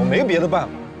相信他，我没别的办法。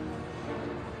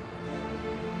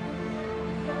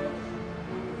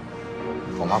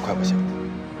我妈快不行了，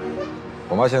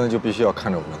我妈现在就必须要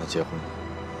看着我跟她结婚，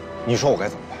你说我该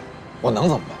怎么办？我能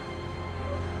怎么办？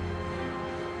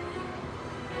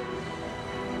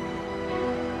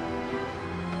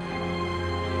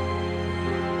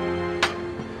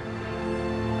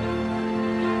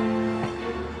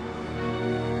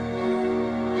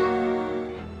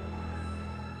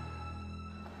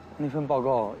那份报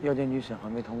告药监局审核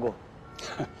没通过，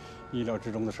意料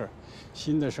之中的事儿。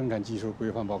新的生产技术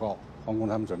规范报告，皇宫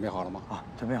他们准备好了吗？啊，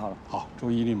准备好了。好，周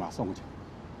一立马送过去。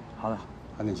好的，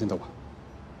那你先走吧。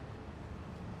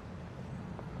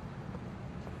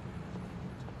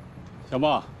小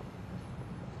梦，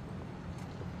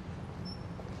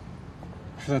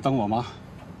是在等我吗？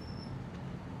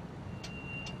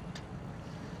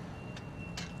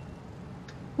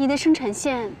你的生产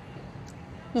线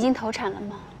已经投产了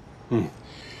吗？嗯，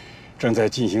正在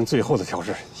进行最后的调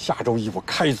试。下周一我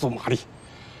开足马力，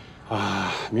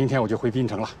明天我就回滨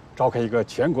城了，召开一个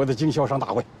全国的经销商大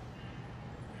会。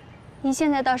你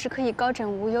现在倒是可以高枕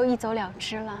无忧，一走了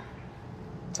之了。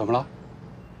怎么了？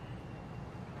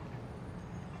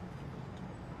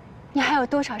你还有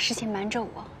多少事情瞒着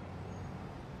我？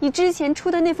你之前出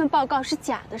的那份报告是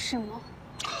假的，是吗？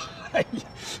哎呀，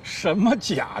什么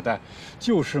假的？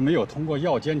就是没有通过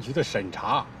药监局的审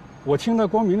查。我听到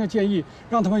光明的建议，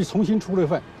让他们重新出了一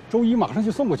份，周一马上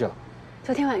就送过去了。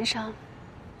昨天晚上，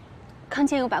康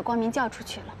健又把光明叫出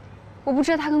去了，我不知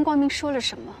道他跟光明说了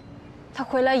什么。他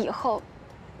回来以后，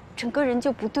整个人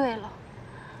就不对了。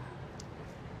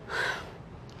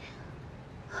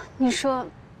你说，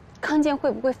康健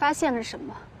会不会发现了什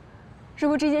么？如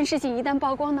果这件事情一旦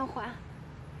曝光的话，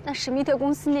那史密特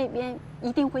公司那边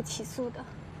一定会起诉的。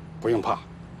不用怕，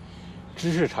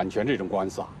知识产权这种官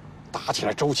司啊，打起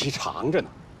来周期长着呢。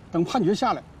等判决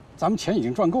下来，咱们钱已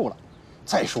经赚够了。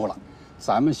再说了，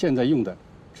咱们现在用的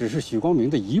只是许光明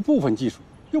的一部分技术，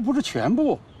又不是全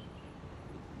部。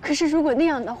可是如果那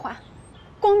样的话，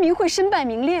光明会身败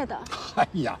名裂的。哎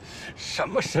呀，什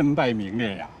么身败名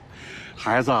裂呀？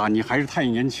孩子啊，你还是太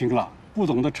年轻了，不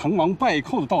懂得成王败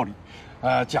寇的道理。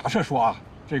假设说啊，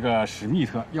这个史密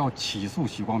特要起诉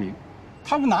许光明，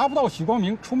他们拿不到许光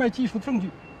明出卖技术的证据，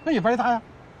那也白搭呀。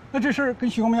那这事儿跟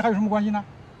许光明还有什么关系呢？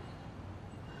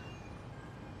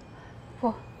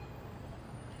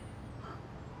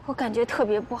我感觉特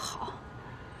别不好。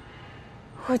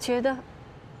我觉得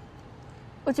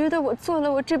我做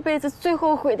了我这辈子最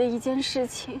后悔的一件事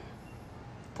情。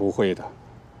不会的，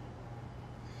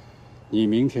你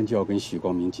明天就要跟许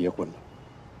光明结婚了，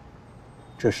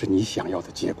这是你想要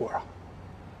的结果啊。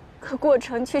可过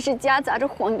程却是夹杂着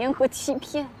谎言和欺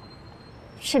骗，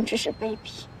甚至是卑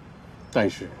鄙。但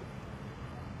是，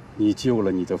你救了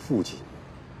你的父亲。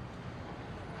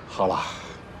好了，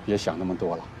别想那么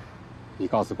多了。你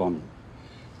告诉光明，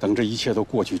等这一切都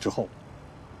过去之后，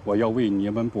我要为你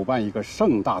们补办一个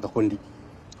盛大的婚礼，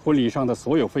婚礼上的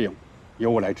所有费用由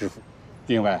我来支付。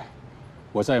另外，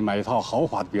我再买一套豪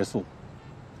华的别墅，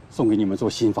送给你们做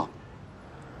新房。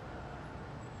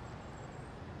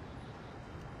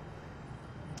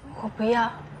我不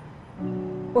要，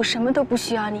我什么都不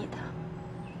需要你的。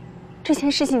这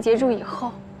件事情结束以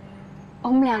后，我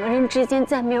们2个人之间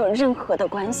再没有任何的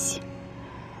关系。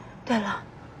对了，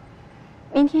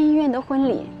明天医院的婚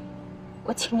礼，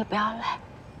我请你不要来。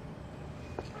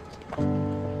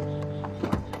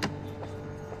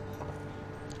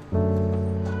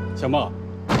小梦，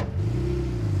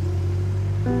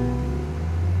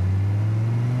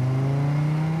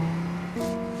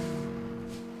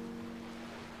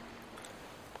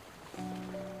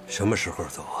什么时候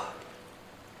走啊？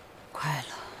快了。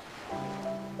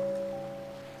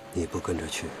你不跟着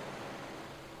去？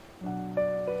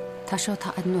他说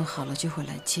他安顿好了就会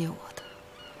来接我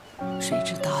的，谁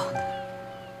知道呢？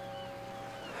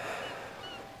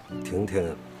婷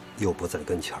婷又不在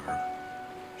跟前了，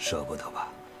舍不得吧？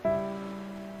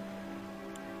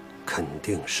肯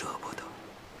定舍不得。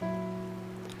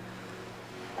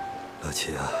老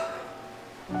齐啊，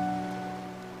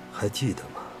还记得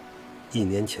吗？1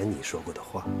年前你说过的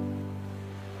话，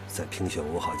在评选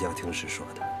5好家庭时说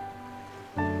的。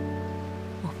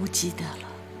我不记得了。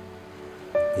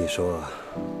你说，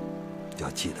要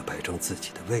记得摆正自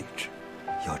己的位置，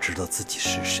要知道自己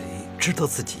是谁，知道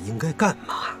自己应该干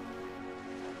嘛。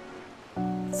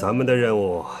咱们的任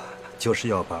务就是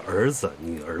要把儿子、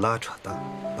女儿拉扯大，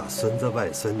把孙子、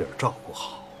外孙女照顾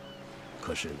好。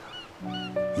可是呢，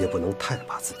也不能太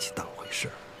把自己当回事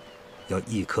儿，要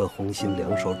一颗红心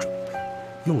2手准备，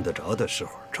用得着的时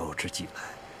候招之即来，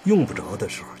用不着的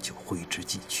时候就挥之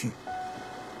即去。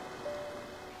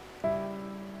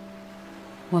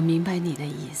我明白你的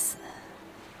意思。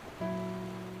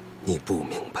你不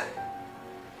明白。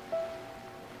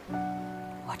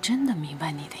我真的明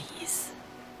白你的意思。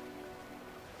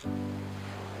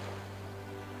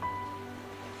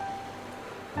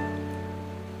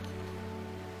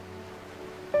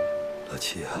老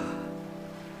齐啊，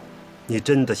你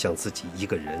真的想自己一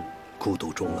个人孤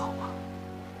独终老吗？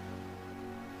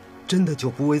真的就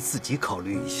不为自己考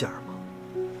虑一下吗？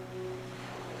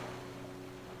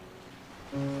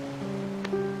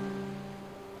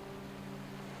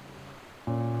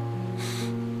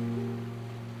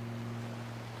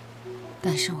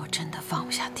但是我真的放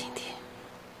不下婷婷。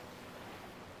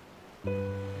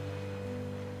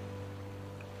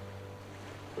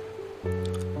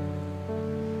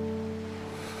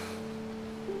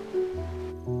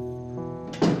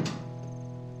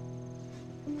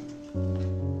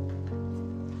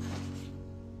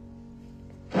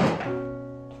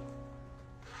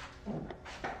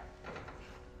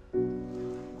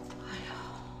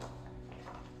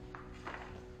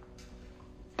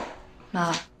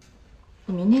妈，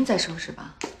你明天再收拾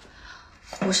吧。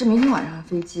我是明天晚上的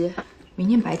飞机，明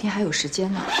天白天还有时间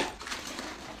呢。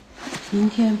明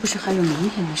天不是还有明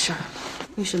天的事儿吗？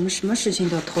为什么什么事情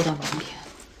都要拖到明天？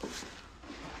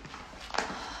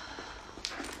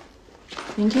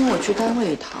明天我去单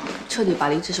位一趟，彻底把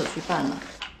离职手续办了。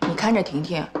你看着婷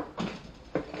婷，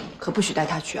可不许带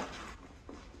她去啊。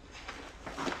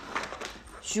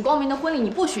许光明的婚礼你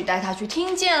不许带她去，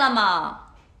听见了吗？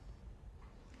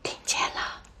听见了。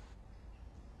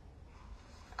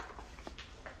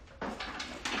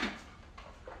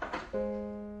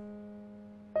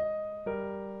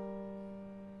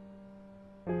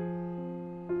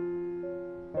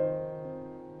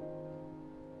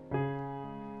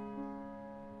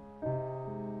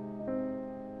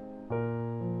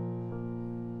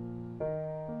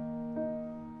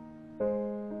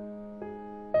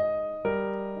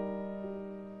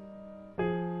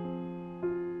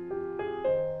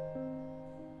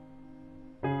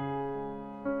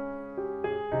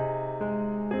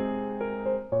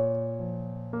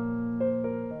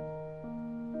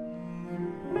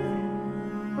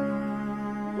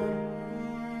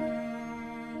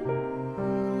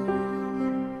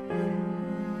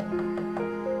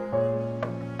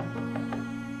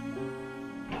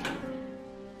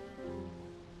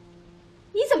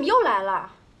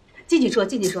进去说，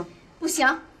进去说。不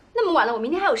行，那么晚了，我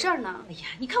明天还有事儿呢。哎呀，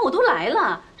你看我都来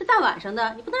了，这大晚上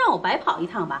的，你不能让我白跑一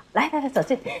趟吧？来来来，走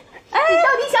这。哎，你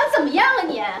到底想怎么样啊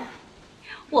你？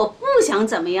我不想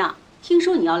怎么样。听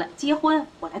说你要来结婚，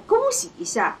我来恭喜一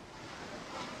下。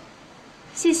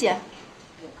谢谢。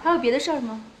还有别的事儿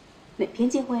吗？哪天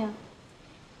结婚呀？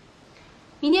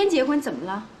明天结婚怎么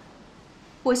了？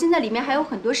我现在里面还有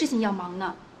很多事情要忙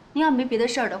呢。您要没别的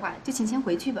事儿的话，就请先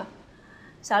回去吧。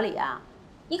小李啊，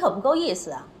你可不够意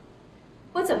思啊！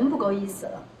我怎么不够意思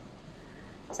了？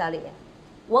小李，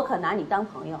我可拿你当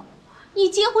朋友，你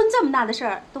结婚这么大的事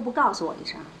儿都不告诉我一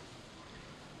声。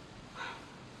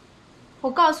我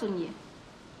告诉你，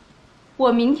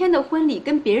我明天的婚礼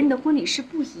跟别人的婚礼是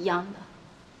不一样的，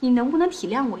你能不能体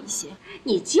谅我一些？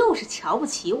你就是瞧不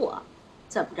起我，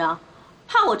怎么着？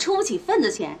怕我出不起份子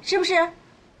钱是不是？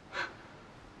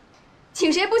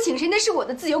请谁不请谁那是我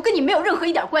的自由，跟你没有任何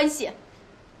一点关系。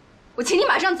我请你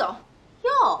马上走。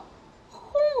哟，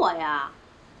轰我呀？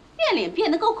变脸变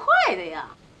得够快的呀！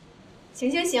行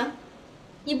行行，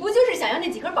你不就是想要那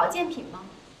几盒保健品吗？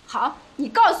好，你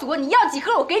告诉我你要几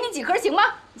盒，我给你几盒，行吗？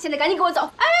你现在赶紧给我走！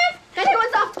哎，赶紧给我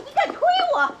走！你敢推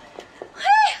我？嘿，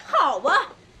好吧。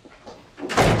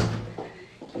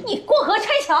你过河拆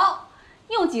桥，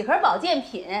用几盒保健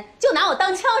品就拿我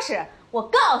当枪使，我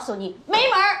告诉你没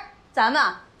门儿！咱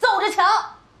们走着瞧！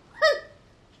哼！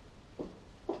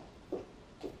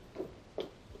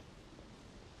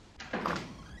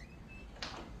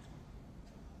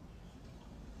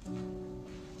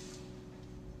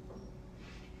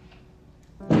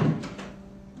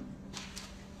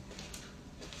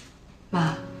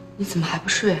妈，你怎么还不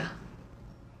睡啊？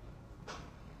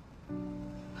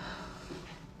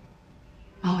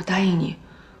妈，我答应你，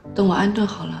等我安顿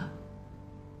好了，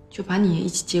就把你也一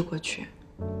起接过去。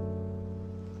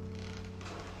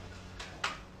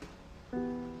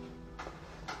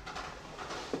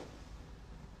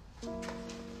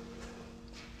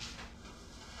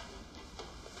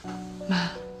妈，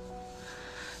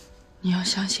你要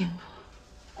相信我。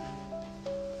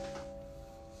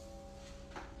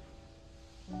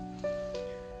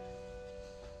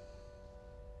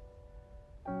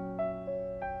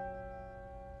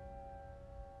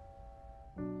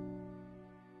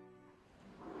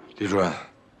李主任，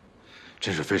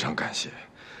真是非常感谢，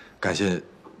感谢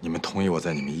你们同意我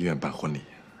在你们医院办婚礼。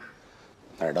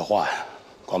哪儿的话呀，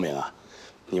光明啊，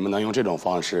你们能用这种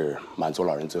方式满足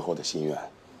老人最后的心愿，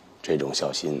这种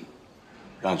孝心，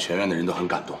让全院的人都很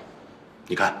感动。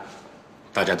你看，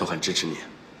大家都很支持你。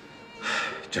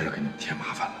真是给你们添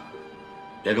麻烦了。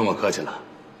别跟我客气了，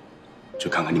去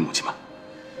看看你母亲吧。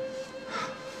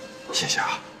谢谢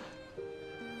啊。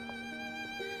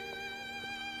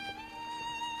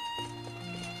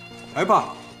哎，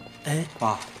爸，哎，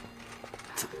爸，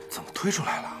怎么推出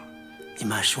来了？你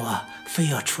妈说非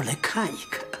要出来看一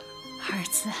看。儿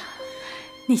子，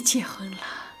你结婚了，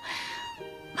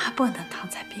妈不能躺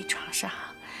在病床上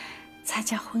参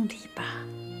加婚礼吧？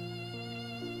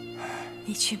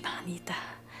你去忙你的。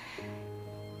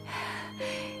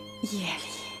夜里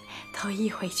头一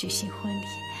回举行婚礼，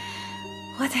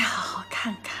我得好好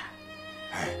看看。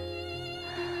哎，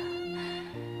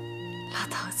老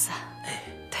头子，哎，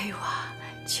推我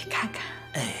去看看。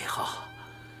哎，好。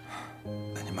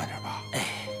那你慢点吧。哎。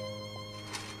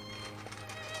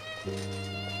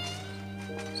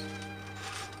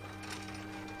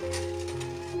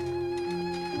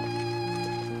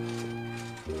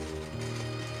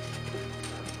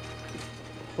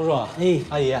叔叔，哎，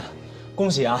阿姨，恭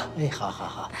喜啊！哎，好好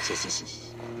好，谢谢谢谢。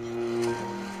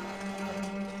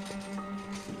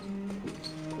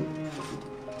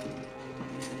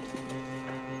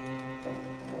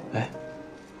哎，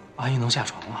阿姨能下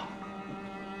床了，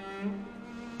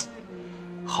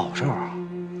好事儿啊！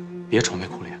别愁眉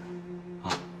苦脸啊！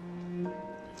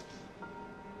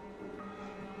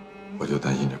我就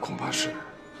担心这恐怕是。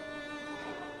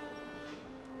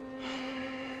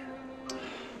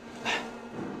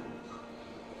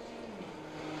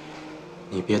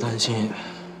你别担心，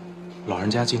老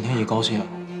人家今天一高兴，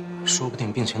说不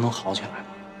定病情能好起来呢。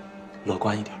乐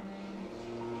观一点。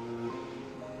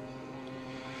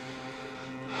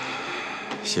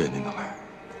谢谢您的来。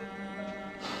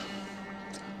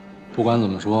不管怎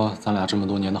么说，咱俩这么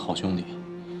多年的好兄弟，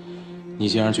你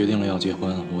既然决定了要结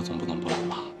婚，我总不能不来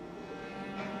吧？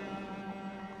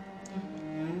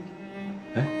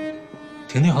哎，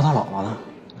婷婷和她姥姥呢？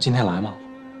今天来吗？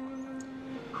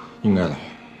应该来。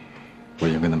我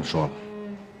已经跟他们说了。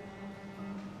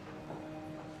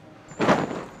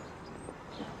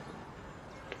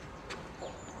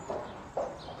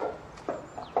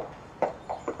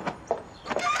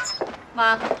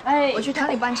妈，哎，我去厂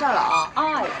里办事了啊。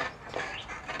哎，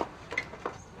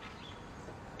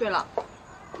对了，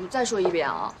你再说一遍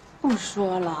啊！不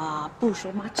说了，不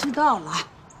说，妈知道了。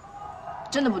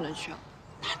真的不能去啊？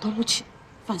哪都不去，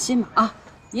放心吧啊！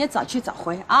你也早去早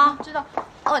回啊。知道。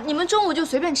哦，你们中午就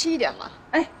随便吃一点嘛。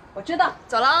哎，我知道。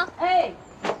走了啊。哎。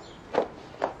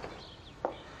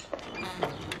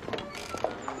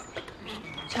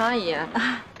常阿姨，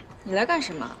你来干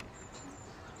什么？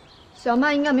小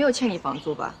曼应该没有欠你房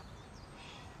租吧？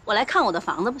我来看我的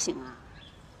房子不行啊？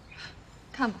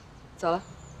看吧，走了。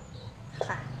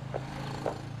嗨，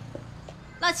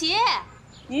老齐，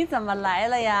你怎么来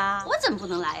了呀？我怎么不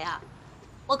能来呀？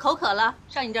我口渴了，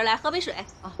上你这儿来喝杯水。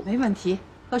啊，没问题，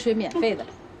喝水免费的。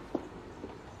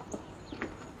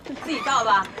自己倒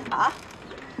吧。好。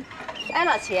哎，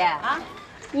老齐啊，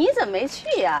你怎么没去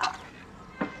呀？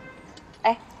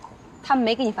哎，他们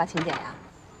没给你发请柬呀？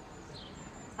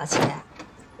老齐，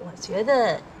我觉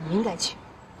得你应该去，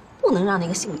不能让那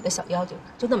个姓李的小妖精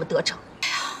就那么得逞。哎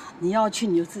呀，你要去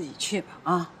你就自己去吧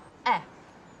啊！哎，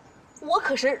我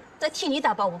可是在替你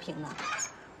打抱不平呢。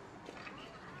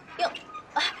哟，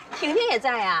婷婷也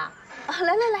在呀！啊，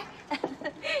来来来，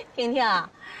婷婷，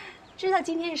知道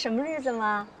今天是什么日子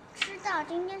吗？知道，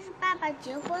今天是爸爸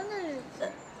结婚的日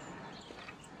子。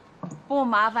不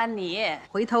麻烦你，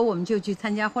回头我们就去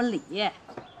参加婚礼。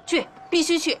去，必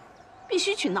须去，必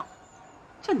须去闹。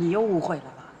这你又误会了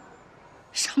吧？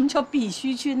什么叫必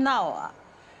须去闹啊？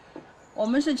我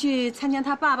们是去参加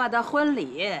他爸爸的婚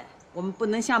礼，我们不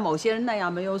能像某些人那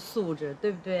样没有素质，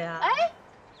对不对啊？哎，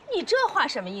你这话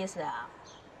什么意思啊？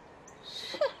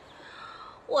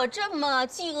我这么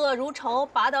嫉恶如仇、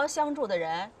拔刀相助的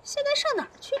人，现在上哪儿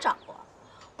去找啊？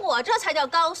我这才叫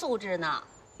高素质呢。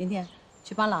婷婷，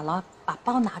去帮姥姥把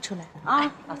包拿出来啊！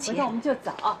老齐，回头我们就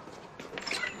走。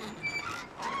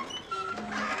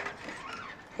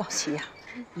老齐呀，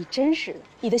你真是的，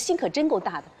你的心可真够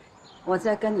大的。我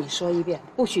再跟你说一遍，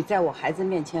不许在我孩子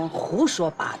面前胡说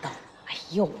八道。哎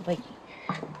呦喂，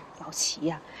老齐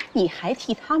呀，你还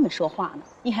替他们说话呢，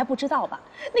你还不知道吧？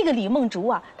那个李梦竹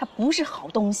啊，她不是好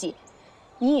东西。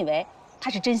你以为她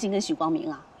是真心跟许光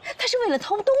明啊？她是为了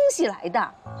偷东西来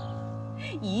的。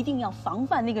一定要防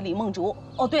范那个李梦竹。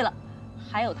哦，对了，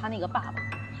还有他那个爸爸，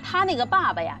他那个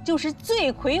爸爸呀，就是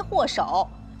罪魁祸首。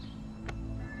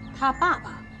他爸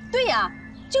爸？对呀，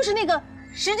就是那个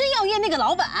时珍药业那个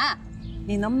老板。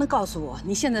你能不能告诉我，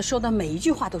你现在说的每一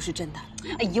句话都是真的？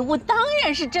哎呀，我当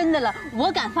然是真的了，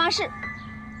我敢发誓。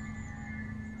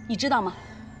你知道吗？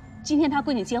今天他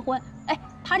闺女结婚，哎，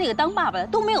他这个当爸爸的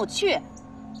都没有去，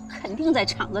肯定在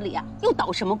厂子里啊又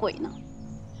捣什么鬼呢？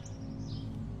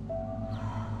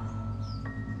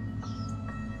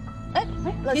哎，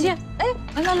老齐，哎，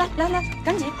来，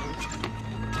赶紧，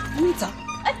你走。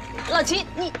哎，老齐，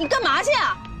你干嘛去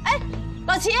啊？哎，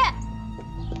老齐。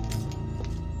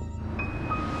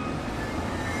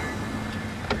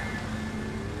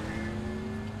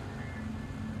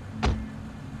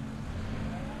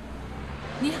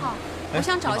你好，我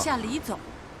想找一下李总。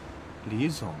李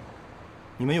总，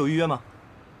你们有预约吗？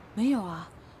没有啊。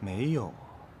没有。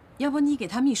要不你给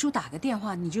他秘书打个电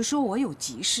话，你就说我有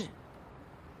急事。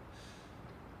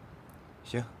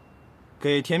行，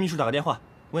给田秘书打个电话，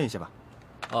问一下吧。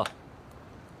哦。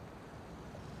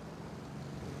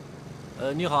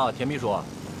你好，田秘书。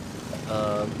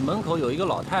门口有一个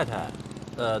老太太，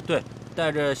对，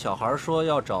带着小孩说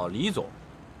要找李总。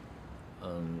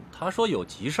她说有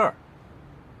急事儿。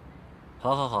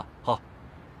好，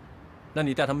那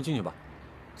你带他们进去吧。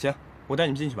行，我带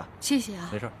你们进去吧。谢谢啊。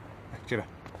没事。这边。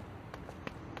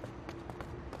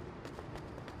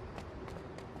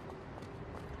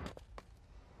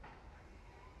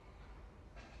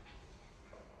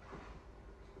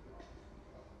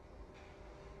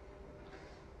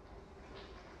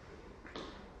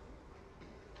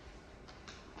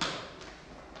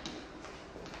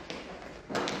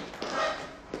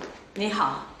你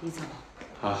好，李总。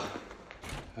啊，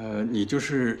你就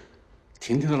是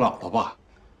婷婷的姥姥吧？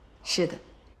是的。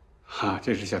哈，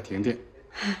这是小婷婷。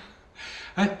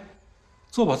哎，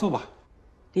坐吧。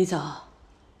李总，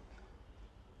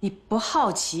你不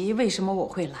好奇为什么我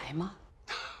会来吗？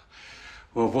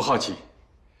我不好奇，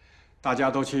大家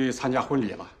都去参加婚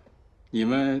礼了，你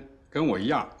们跟我一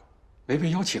样，没被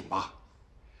邀请吧？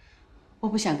我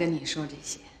不想跟你说这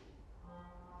些。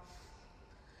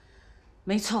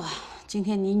没错，今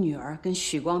天你女儿跟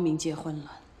许光明结婚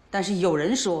了，但是有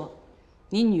人说，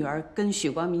你女儿跟许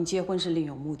光明结婚是另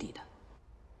有目的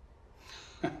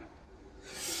的。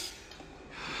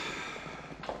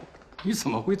你怎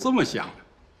么会这么想呢？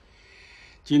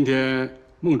今天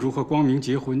梦竹和光明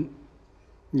结婚，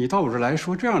你到我这儿来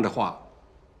说这样的话，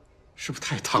是不是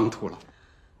太唐突了？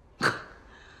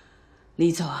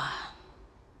李总啊，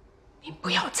您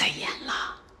不要再演了。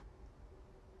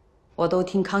我都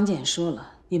听康健说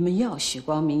了，你们要许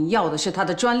光明，要的是他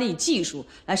的专利技术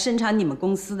来生产你们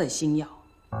公司的新药。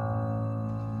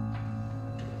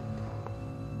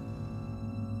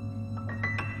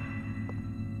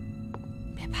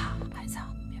别怕，孩子，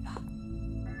别怕。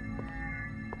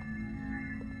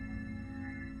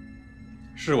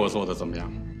是我做的怎么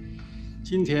样？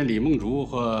今天李梦竹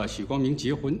和许光明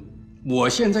结婚，我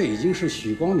现在已经是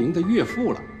许光明的岳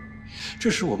父了，这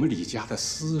是我们李家的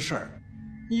私事儿。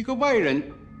你一个外人，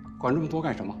管这么多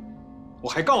干什么？我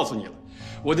还告诉你了，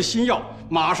我的新药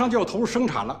马上就要投入生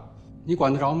产了，你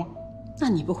管得着吗？那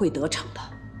你不会得逞的。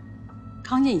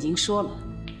康健已经说了，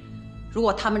如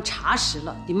果他们查实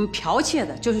了你们剽窃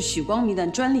的就是许光明的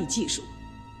专利技术，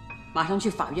马上去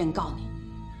法院告你。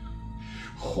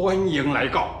欢迎来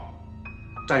告，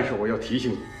但是我要提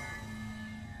醒你，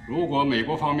如果美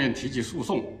国方面提起诉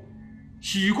讼，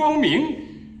许光明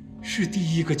是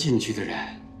第一个进去的人。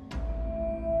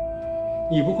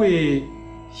你不会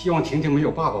希望婷婷没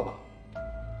有爸爸吧？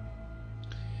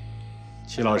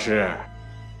齐老师，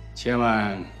千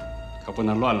万可不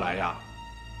能乱来呀！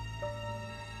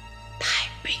太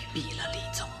卑鄙了，李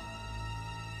总。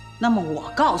那么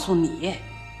我告诉你，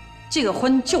这个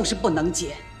婚就是不能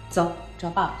结。走，找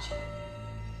爸爸去。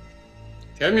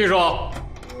田秘书，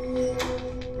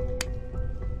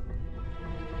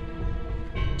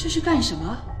这是干什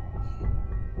么？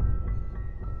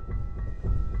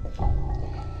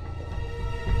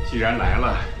既然来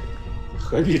了，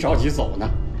何必着急走呢？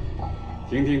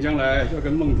婷婷将来要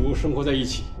跟梦竹生活在一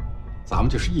起，咱们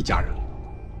就是一家人。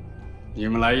你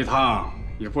们来一趟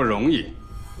也不容易，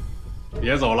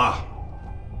别走了。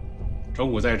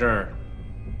中午在这儿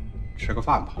吃个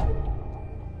饭吧。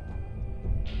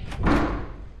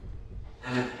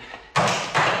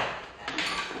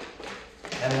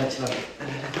来，齐老师，来，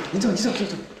您坐，坐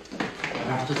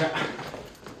这儿。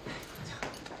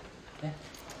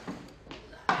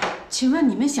请问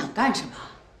你们想干什么？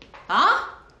啊？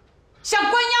想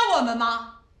关押我们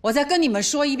吗？我再跟你们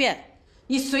说一遍，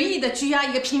你随意的拘押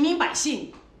一个平民百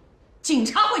姓，警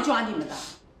察会抓你们的。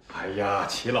哎呀，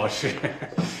齐老师，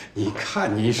你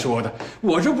看您说的，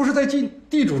我这不是在尽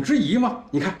地主之谊吗？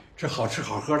你看这好吃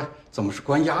好喝的，怎么是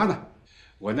关押呢？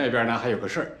我那边呢还有个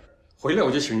事儿，回来我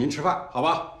就请您吃饭，好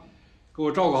吧？给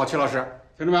我照顾好齐老师，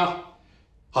听着没有？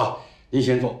好，您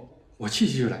先坐，我继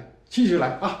续来，继续来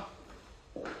啊。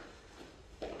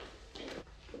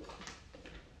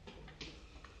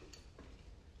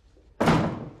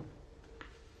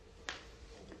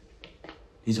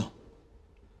李总，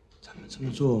咱们这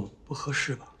么做不合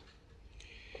适吧？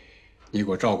你给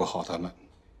我照顾好他们，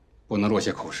不能落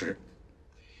下口实。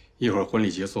一会儿婚礼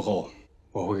结束后，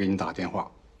我会给你打电话，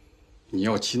你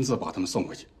要亲自把他们送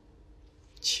回去，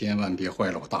千万别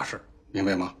坏了我大事，明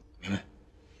白吗？明白。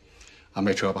安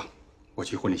排车吧，我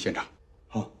去婚礼现场。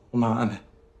好，我马上安排。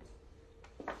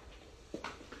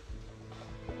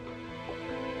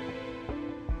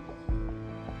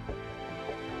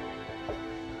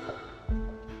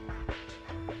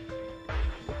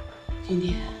婷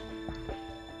婷，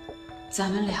咱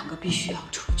们两个必须要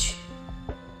出去。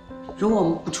如果我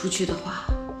们不出去的话，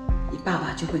你爸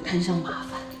爸就会摊上麻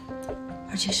烦，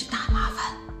而且是大麻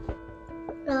烦。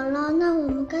姥姥，那我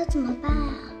们该怎么办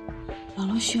啊？姥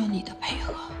姥需要你的配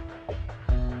合。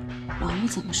姥姥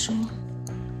怎么说，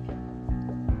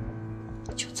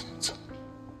就怎么做。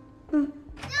嗯。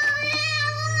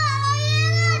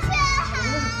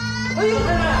哎呦，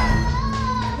太太！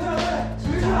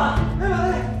没事吧？哎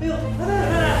呦，太太！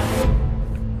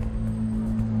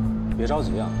别着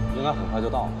急啊，应该很快就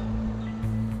到了。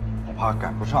我怕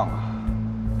赶不上啊。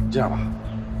这样吧，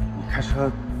你开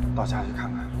车到家去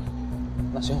看看。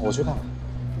那行，我去看看。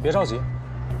你别着急。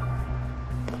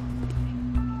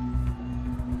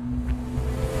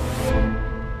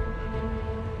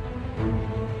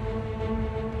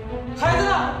孩子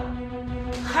呢？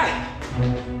嗨。